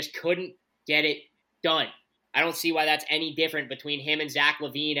 and they just couldn't get it done. I don't see why that's any different between him and Zach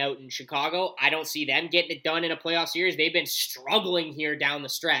LaVine out in Chicago. I don't see them getting it done in a playoff series. They've been struggling here down the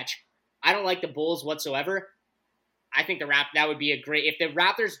stretch. I don't like the Bulls whatsoever. I think that would be a great... If the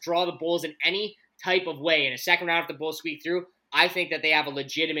Raptors draw the Bulls in any type of way in a second round, if the Bulls squeak through, I think that they have a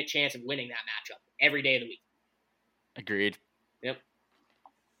legitimate chance of winning that matchup every day of the week. Agreed. Yep.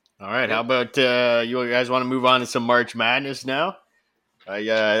 All right. How about you guys want to move on to some March Madness now? I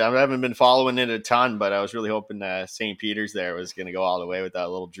haven't been following it a ton, but I was really hoping St. Peter's there was going to go all the way with that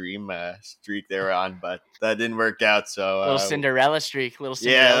little dream streak they were on, but that didn't work out. So Little Cinderella streak, little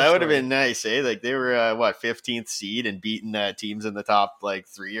yeah, Cinderella that would have story. been nice, eh? Like they were 15th seed and beating teams in the top like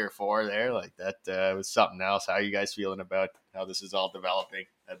 3 or 4 there. Like that was something else. How are you guys feeling about how this is all developing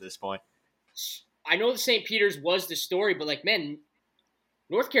at this point? I know that St. Peter's was the story, but like, man,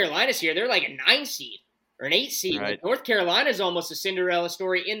 North Carolina's here. They're like a 9 seed or an 8 seed. Right. Like, North Carolina's almost a Cinderella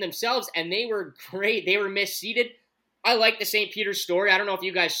story in themselves, and they were great. They were misseeded. I like the St. Peter's story. I don't know if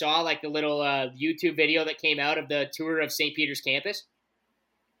you guys saw like the little YouTube video that came out of the tour of St. Peter's campus.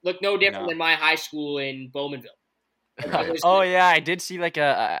 Looked no different than my high school in Bowmanville. Oh yeah, I did see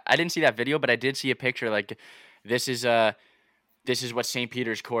I didn't see that video, but I did see a picture. Like this is what St.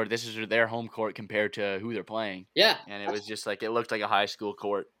 Peter's court. This is their home court compared to who they're playing. Yeah, and it was just like it looked like a high school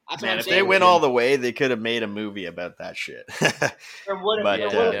court. Man, if they went all the way, they could have made a movie about that shit. There would have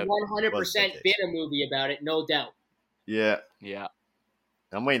 100% been a movie about it, no doubt. Yeah.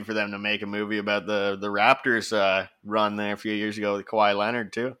 I'm waiting for them to make a movie about the Raptors run there a few years ago with Kawhi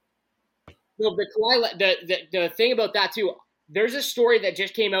Leonard too. Well, the thing about that too, there's a story that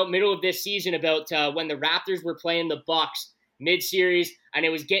just came out middle of this season about when the Raptors were playing the Bucks mid-series, and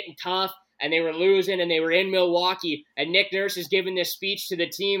it was getting tough, and they were losing, and they were in Milwaukee, and Nick Nurse is giving this speech to the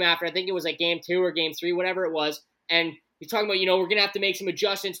team after, I think it was like game 2 or game 3, whatever it was, and he's talking about, we're going to have to make some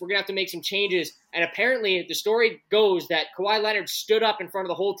adjustments, we're going to have to make some changes, and apparently the story goes that Kawhi Leonard stood up in front of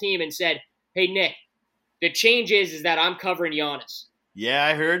the whole team and said, "Hey, Nick, the change is that I'm covering Giannis." Yeah,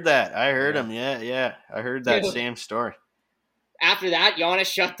 I heard that. I heard him. Yeah. I heard that same story. After that, Giannis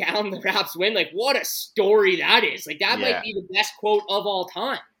shut down the Raps win. Like, what a story that is. Like, that might be the best quote of all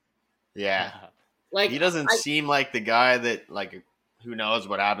time. Yeah. Like, he doesn't seem like the guy that, like, who knows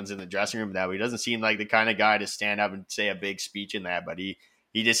what happens in the dressing room now, but he doesn't seem like the kind of guy to stand up and say a big speech in that, but he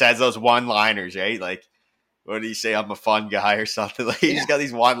just has those one-liners, right? Like, what did he say? I'm a fun guy or something. Like, he's got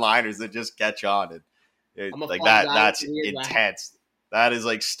these one-liners that just catch on. And like that's intense. That is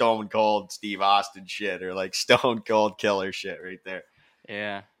like stone cold Steve Austin shit or like stone cold killer shit right there.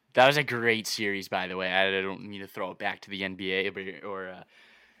 Yeah. That was a great series, by the way. I don't mean to throw it back to the NBA or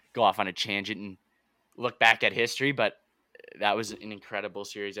go off on a tangent and look back at history, but that was an incredible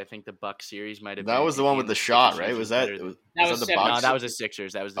series. I think the Bucks series might have been. That was the one with the shot, right? Was that the Bucks? No, that was the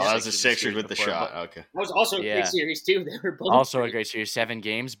Sixers. That was the Sixers with the shot. Okay. That was also a great series, too. They were both also a great series, 7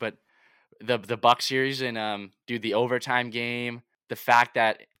 games, but the Bucks series and the overtime game, the fact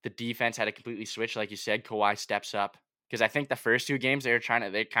that the defense had to completely switch, like you said, Kawhi steps up. Because I think the first 2 games they kind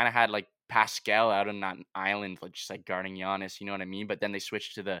of had like Pascal out on that island, like just like guarding Giannis, you know what I mean? But then they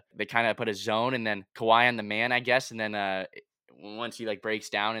switched to they kind of put a zone and then Kawhi on the man, I guess. And then once he like breaks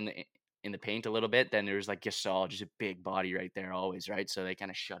down in the paint a little bit, then there was like Gasol, just a big body right there always, right? So they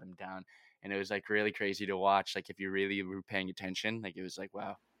kind of shut him down. And it was like really crazy to watch. Like if you really were paying attention, like it was like,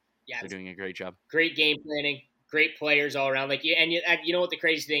 wow, they're doing a great job. Great game planning. Great players all around. Like, and you know what the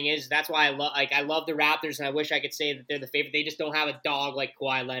crazy thing is? That's why I love the Raptors, and I wish I could say that they're the favorite. They just don't have a dog like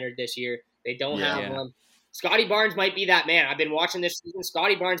Kawhi Leonard this year. They don't have one. Scotty Barnes might be that man. I've been watching this season.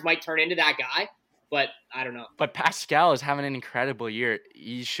 Scotty Barnes might turn into that guy, but I don't know. But Pascal is having an incredible year.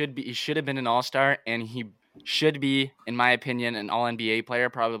 He should have been an All-Star, and he should be, in my opinion, an All-NBA player,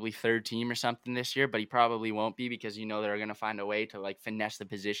 probably 3rd team or something this year. But he probably won't be because they're going to find a way to like finesse the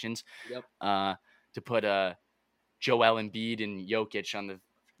positions. Yep. To put Joel Embiid and Jokic on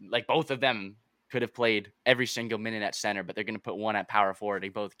both of them could have played every single minute at center, but they're going to put one at power forward. They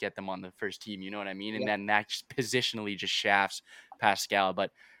both get them on the first team. You know what I mean? And then that just positionally just shafts Pascal.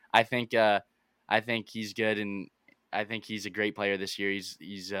 But I think he's good. And I think he's a great player this year.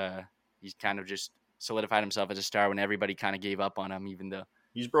 He's kind of just solidified himself as a star when everybody kind of gave up on him, even though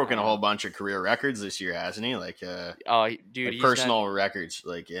he's broken a whole bunch of career records this year, hasn't he? Like, personal records.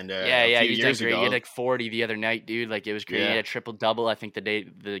 Like, and he's done great. He had like 40 the other night, dude. Like, it was crazy. He had a triple double. I think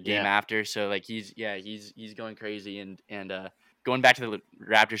the game after. So like, he's going crazy. And going back to the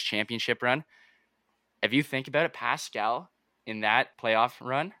Raptors championship run, if you think about it, Pascal in that playoff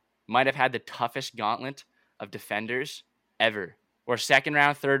run might have had the toughest gauntlet of defenders ever. Or second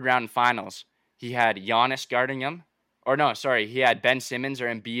round, third round, and finals. He had Giannis guarding him. Or no, sorry, he had Ben Simmons or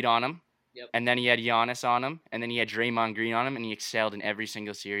Embiid on him, and then he had Giannis on him, and then he had Draymond Green on him, and he excelled in every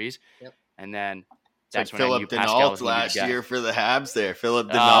single series. Yep. And then that's when Philip Denault last year for the Habs there. Philip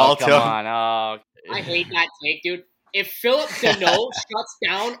Denault. Oh, come on. I hate that take, dude. If Philip Denault shuts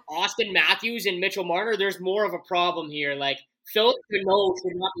down Austin Matthews and Mitchell Marner, there's more of a problem here. Like, Philip Denault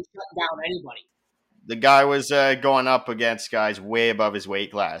should not be shutting down anybody. The guy was going up against guys way above his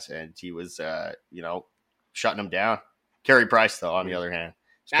weight class, and he was, shutting them down. Carey Price, though, on the other hand.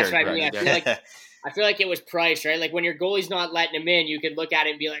 That's what I mean. Price. I feel like it was Price, right? Like when your goalie's not letting him in, you could look at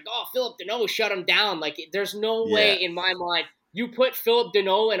it and be like, "Oh, Philip Deneau shut him down." Like there's no way in my mind you put Philip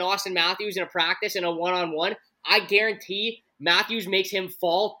Deneau and Austin Matthews in a practice in a one-on-one. I guarantee Matthews makes him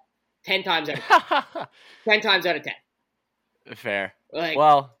fall 10 times out of 10. 10 times out of 10. Fair.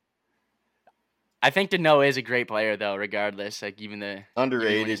 Well, I think Deneau is a great player, though, regardless. Like, even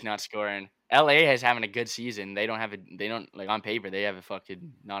underrated. Even when he's not scoring. LA is having a good season. They don't like, on paper, they have a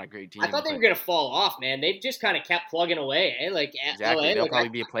fucking not a great team. I thought they were going to fall off, man. They've just kind of kept plugging away. Like, exactly. LA, they'll probably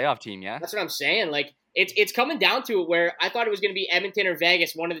be a playoff team, yeah? That's what I'm saying. Like, it's coming down to it where I thought it was going to be Edmonton or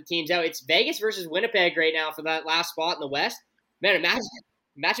Vegas, one of the teams out. It's Vegas versus Winnipeg right now for that last spot in the West. Man,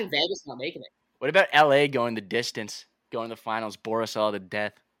 imagine Vegas not making it. What about LA going the distance, going to the finals, Borisov to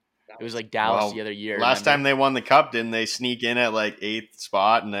death? It was like Dallas the other year. Last time they won the cup, didn't they sneak in at like 8th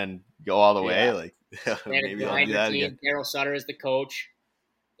spot and then go all the way? Like maybe I'll do that again. Daryl Sutter is the coach.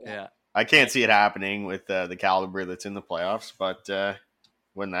 Yeah. I can't see it happening with the caliber that's in the playoffs, but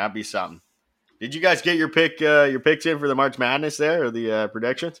wouldn't that be something? Did you guys get your picks in for the March Madness there, or the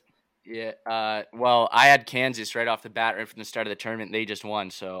predictions? Yeah. Well, I had Kansas right off the bat, right from the start of the tournament. They just won,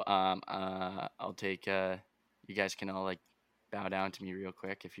 so I'll take. You guys can all like bow down to me real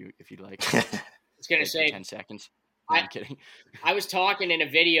quick if you'd like. I was gonna say 10 seconds. No, I'm kidding. I was talking in a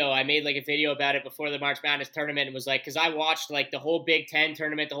video. I made like a video about it before the March Madness tournament. It was like, because I watched like the whole Big Ten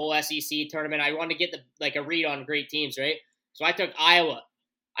tournament, the whole SEC tournament. I wanted to get a read on great teams, right? So I took Iowa.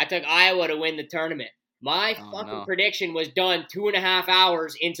 I took Iowa to win the tournament. My prediction was done 2.5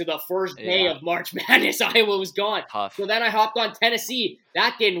 hours into the first day of March Madness. Iowa was gone. Tough. So then I hopped on Tennessee.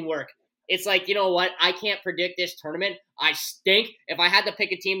 That didn't work. It's like, you know what? I can't predict this tournament. I stink. If I had to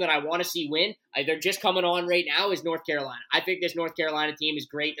pick a team that I want to see win, they're just coming on right now, is North Carolina. I think this North Carolina team is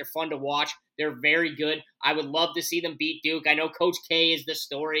great. They're fun to watch. They're very good. I would love to see them beat Duke. I know Coach K is the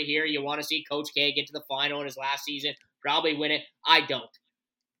story here. You want to see Coach K get to the final in his last season, probably win it. I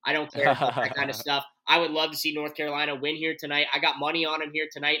don't care about that kind of stuff. I would love to see North Carolina win here tonight. I got money on them here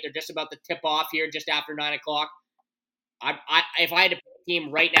tonight. They're just about to tip off here just after 9 o'clock. If I had to pick a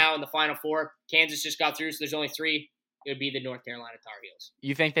team right now in the Final Four, Kansas just got through, so there's only 3. It would be the North Carolina Tar Heels.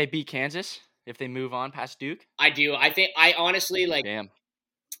 You think they beat Kansas if they move on past Duke? I do. I honestly, like,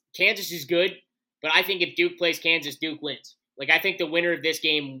 Kansas is good, but I think if Duke plays Kansas, Duke wins. Like, I think the winner of this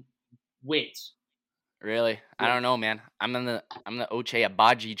game wins. Really? I don't know, man. I'm on the Ochai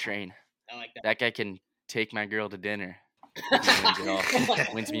Agbaji train. I like that. That guy can take my girl to dinner.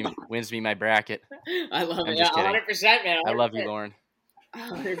 wins me my bracket. I love it. Just 100%, man. 100%. I love you, Lauren.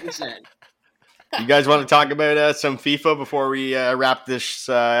 100%. You guys want to talk about some FIFA before we wrap this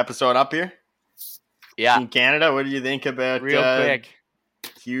episode up here? Yeah. In Canada, what do you think about? Real quick.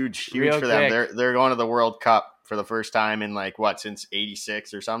 Huge for them. They're going to the World Cup for the first time in since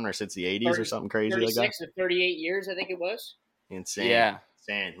 '86 or something, or since the '80s or something crazy like that. 36 to 38 years, I think it was. Insane. Yeah.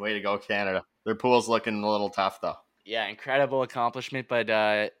 Insane. Way to go, Canada. Their pool's looking a little tough though. Yeah, incredible accomplishment, but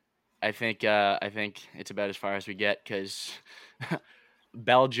I think it's about as far as we get because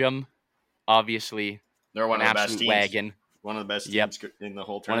Belgium, obviously, they're one of the best teams. Wagon. One of the best teams in the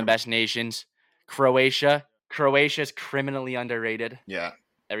whole tournament. One of the best nations. Croatia's criminally underrated. Yeah.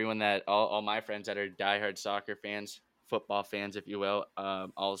 Everyone all my friends that are diehard soccer fans, football fans, if you will,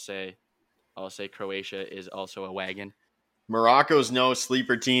 I'll say Croatia is also a wagon. Morocco's no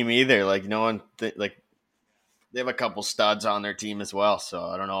sleeper team either. Like no one, they have a couple studs on their team as well. So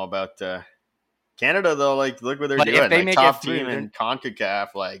I don't know about Canada though. Like look what they're doing. They make top through, team in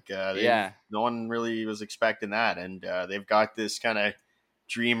CONCACAF. No one really was expecting that, and they've got this kind of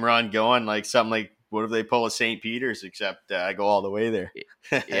dream run going. Like something like. What if they pull a St. Peter's except go all the way there?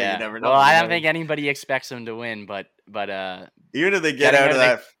 Yeah. You never know. Well, I don't think anybody expects them to win, but even if they get out of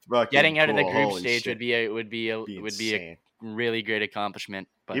that getting out of the group stage shit. would be a really great accomplishment.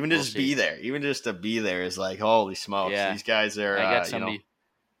 But even just be there, even just to be there is like holy smokes. Yeah. These guys are.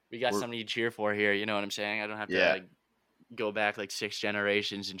 We got somebody to cheer for here. You know what I'm saying? I don't have to go back 6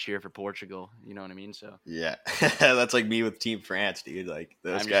 generations and cheer for Portugal. You know what I mean? So yeah, that's like me with Team France, dude. Like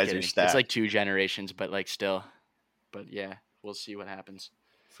those guys are stacked. It's like 2 generations, but still. But yeah, we'll see what happens.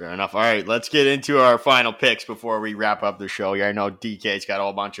 Fair enough. All right, let's get into our final picks before we wrap up the show here. I know DK's got a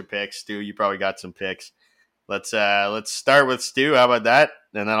whole bunch of picks. Stu, you probably got some picks. Let's start with Stu. How about that?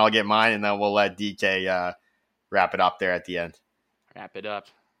 And then I'll get mine, and then we'll let DK wrap it up there at the end. Wrap it up.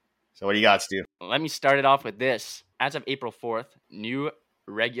 So what do you got, Stu? Let me start it off with this. As of April 4th, new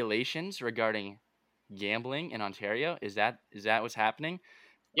regulations regarding gambling in Ontario. Is that what's happening?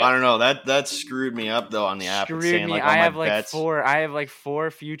 Yep. I don't know. That screwed me up though on the app. It's Screwed saying me. like all I my have like bets.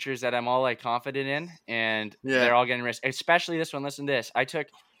 four futures that I'm all like confident in, and Yeah. they're all getting risk. Especially this one. Listen to this. I took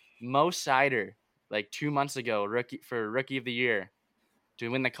Mo Sider like 2 months ago, rookie of the year, to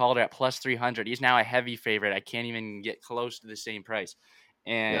win the Calder at plus 300. He's now a heavy favorite. I can't even get close to the same price,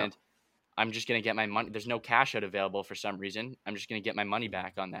 and I'm just gonna get my money. There's no cash out available for some reason. I'm just gonna get my money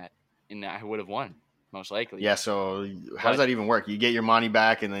back on that, and I would have won most likely. Yeah. So how does that even work? You get your money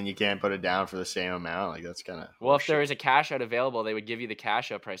back and then you can't put it down for the same amount. Like that's kind of Well, if there was a cash out available, they would give you the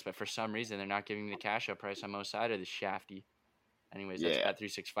cash out price. But for some reason, they're not giving me the cash out price on most side of the shafty. Anyways, that's Bet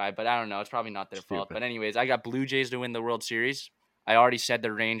 365. But I don't know. It's probably not their fault. But anyways, I got Blue Jays to win the World Series. I already said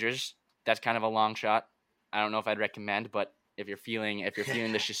the Rangers. That's kind of a long shot. I don't know if I'd recommend, but if you're feeling the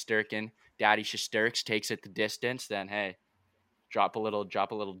Shesterkin, Daddy Shesterks takes it the distance, then hey, drop a little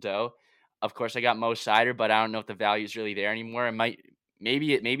dough. Of course, I got Mo Sider, but I don't know if the value is really there anymore.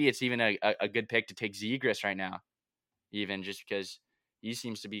 Maybe it's even a good pick to take Zegras right now, even just because he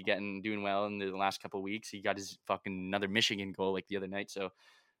seems to be doing well in the last couple of weeks. He got his fucking another Michigan goal like the other night, so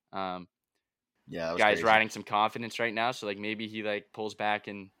that was guy's crazy. riding some confidence right now. So like maybe he like pulls back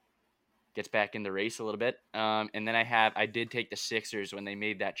and gets back in the race a little bit. And then I did take the Sixers when they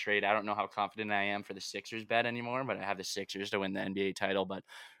made that trade. I don't know how confident I am for the Sixers bet anymore, but I have the Sixers to win the NBA title. But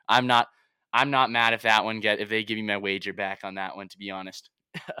I'm not mad if they give me my wager back on that one, to be honest.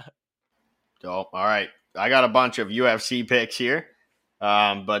 All right. I got a bunch of UFC picks here.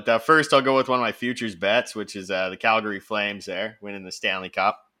 But first I'll go with one of my futures bets, which is the Calgary Flames there winning the Stanley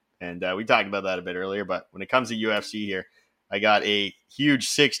Cup. And we talked about that a bit earlier, but when it comes to UFC here, I got a huge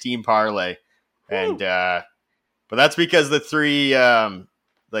 16 parlay. And but that's because the three the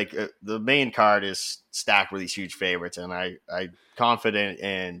main card is stacked with these huge favorites, and I confident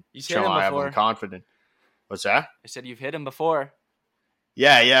in Chimaev. I'm confident. What's that? I said you've hit him before.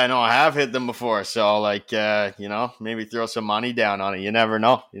 Yeah, no, I have hit them before. So, maybe throw some money down on it. You never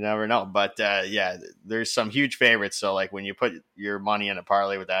know. But, there's some huge favorites. So, like, when you put your money in a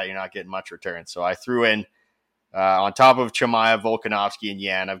parlay with that, you're not getting much return. So, I threw in, on top of Chimaev, Volkanovski, and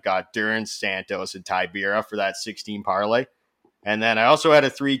Yan, I've got Duran, Santos, and Tybura for that 16 parlay. And then I also had a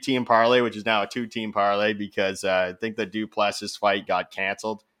 3-team parlay, which is now a 2-team parlay because I think the Duplessis fight got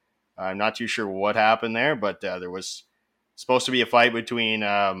canceled. I'm not too sure what happened there, but there was supposed to be a fight between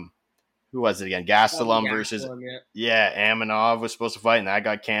who was it again? Gastelum versus Amanov was supposed to fight, and that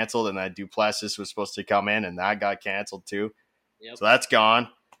got canceled. And then Duplessis was supposed to come in, and that got canceled too. Yep. So that's gone.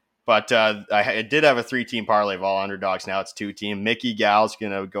 But I did have a 3-team parlay of all underdogs. Now it's 2-team. Mickey Gal's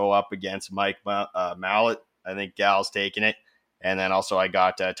gonna go up against Mike Mallet. I think Gal's taking it, and then also I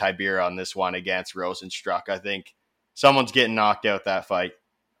got Tybura on this one against Rosenstruck. I think someone's getting knocked out that fight.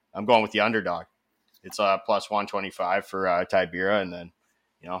 I'm going with the underdog. It's plus 125 for Tybura, and then,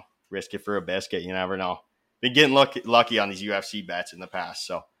 risk it for a biscuit. You never know. Been getting lucky on these UFC bets in the past,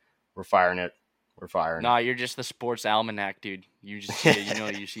 so we're firing it. Nah, you're just the sports almanac, dude. You just see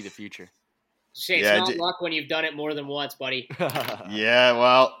it, you see the future. It's not luck when you've done it more than once, buddy. Yeah,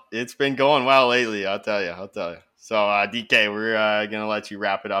 well, it's been going well lately, I'll tell you. So, DK, we're going to let you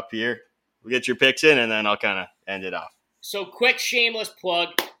wrap it up here. We'll get your picks in, and then I'll kind of end it off. So, quick shameless plug.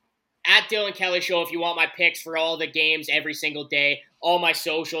 At Dylan Kelly Show, if you want my picks for all the games every single day, all my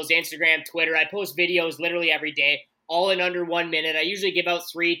socials, Instagram, Twitter. I post videos literally every day, all in under 1 minute. I usually give out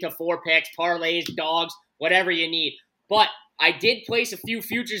 3 to 4 picks, parlays, dogs, whatever you need. But I did place a few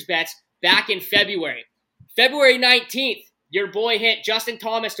futures bets back in February. February 19th, your boy hit Justin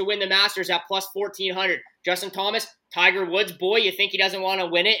Thomas to win the Masters at plus 1,400. Justin Thomas, Tiger Woods, boy, you think he doesn't want to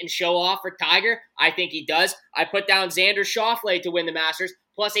win it and show off for Tiger? I think he does. I put down Xander Schauffele to win the Masters,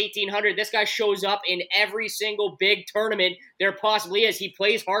 plus 1,800. This guy shows up in every single big tournament there possibly is. He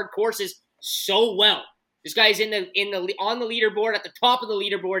plays hard courses so well. This guy's on the leaderboard, at the top of the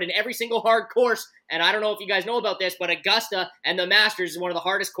leaderboard in every single hard course. And I don't know if you guys know about this, but Augusta and the Masters is one of the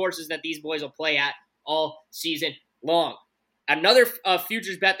hardest courses that these boys will play at all season long. Another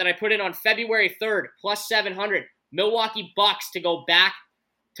futures bet that I put in on February 3rd, plus 700. Milwaukee Bucks to go back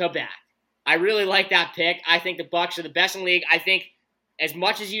to back. I really like that pick. I think the Bucks are the best in the league. I think as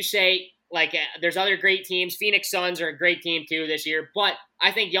much as you say, there's other great teams. Phoenix Suns are a great team too this year. But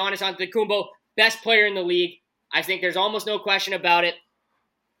I think Giannis Antetokounmpo, best player in the league. I think there's almost no question about it.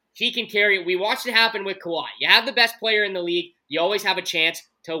 He can carry it. We watched it happen with Kawhi. You have the best player in the league. You always have a chance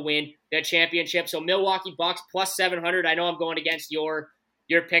to win the championship. So Milwaukee Bucks plus 700. I know I'm going against your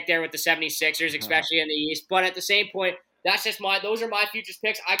pick there with the 76ers, especially in the East. But at the same point, those are my futures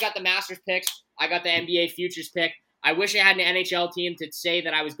picks. I got the Masters picks. I got the NBA futures pick. I wish I had an NHL team to say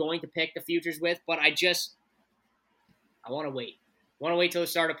that I was going to pick the futures with, but I want to wait. Want to wait till the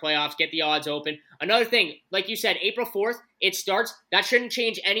start of playoffs, get the odds open. Another thing, like you said, April 4th, it starts. That shouldn't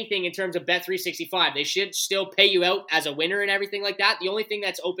change anything in terms of Bet365. They should still pay you out as a winner and everything like that. The only thing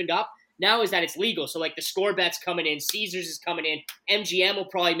that's opened up now is that it's legal. So, like, the score bet's coming in, Caesars is coming in, MGM will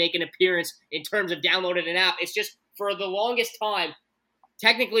probably make an appearance in terms of downloading an app. It's just, for the longest time,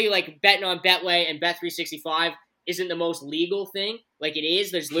 technically, like, betting on Betway and Bet365 isn't the most legal thing. Like, it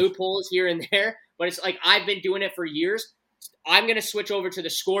is. There's loopholes here and there. But it's like, I've been doing it for years. I'm going to switch over to the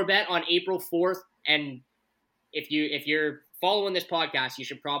score bet on April 4th. And if you're following this podcast, you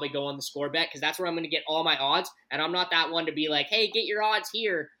should probably go on the score bet, because that's where I'm going to get all my odds. And I'm not that one to be like, hey, get your odds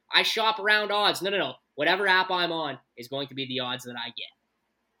here. I shop around odds. No. Whatever app I'm on is going to be the odds that I get.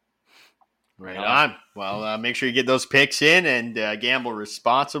 Right on. Well, make sure you get those picks in and gamble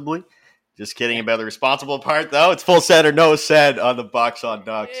responsibly. Just kidding about the responsible part, though. It's full set or no set on the Bucks on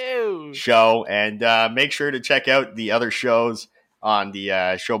Ducks show. And make sure to check out the other shows on the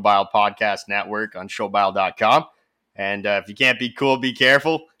Showbile Podcast Network on showbile.com. And if you can't be cool, be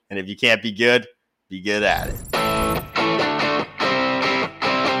careful. And if you can't be good at it.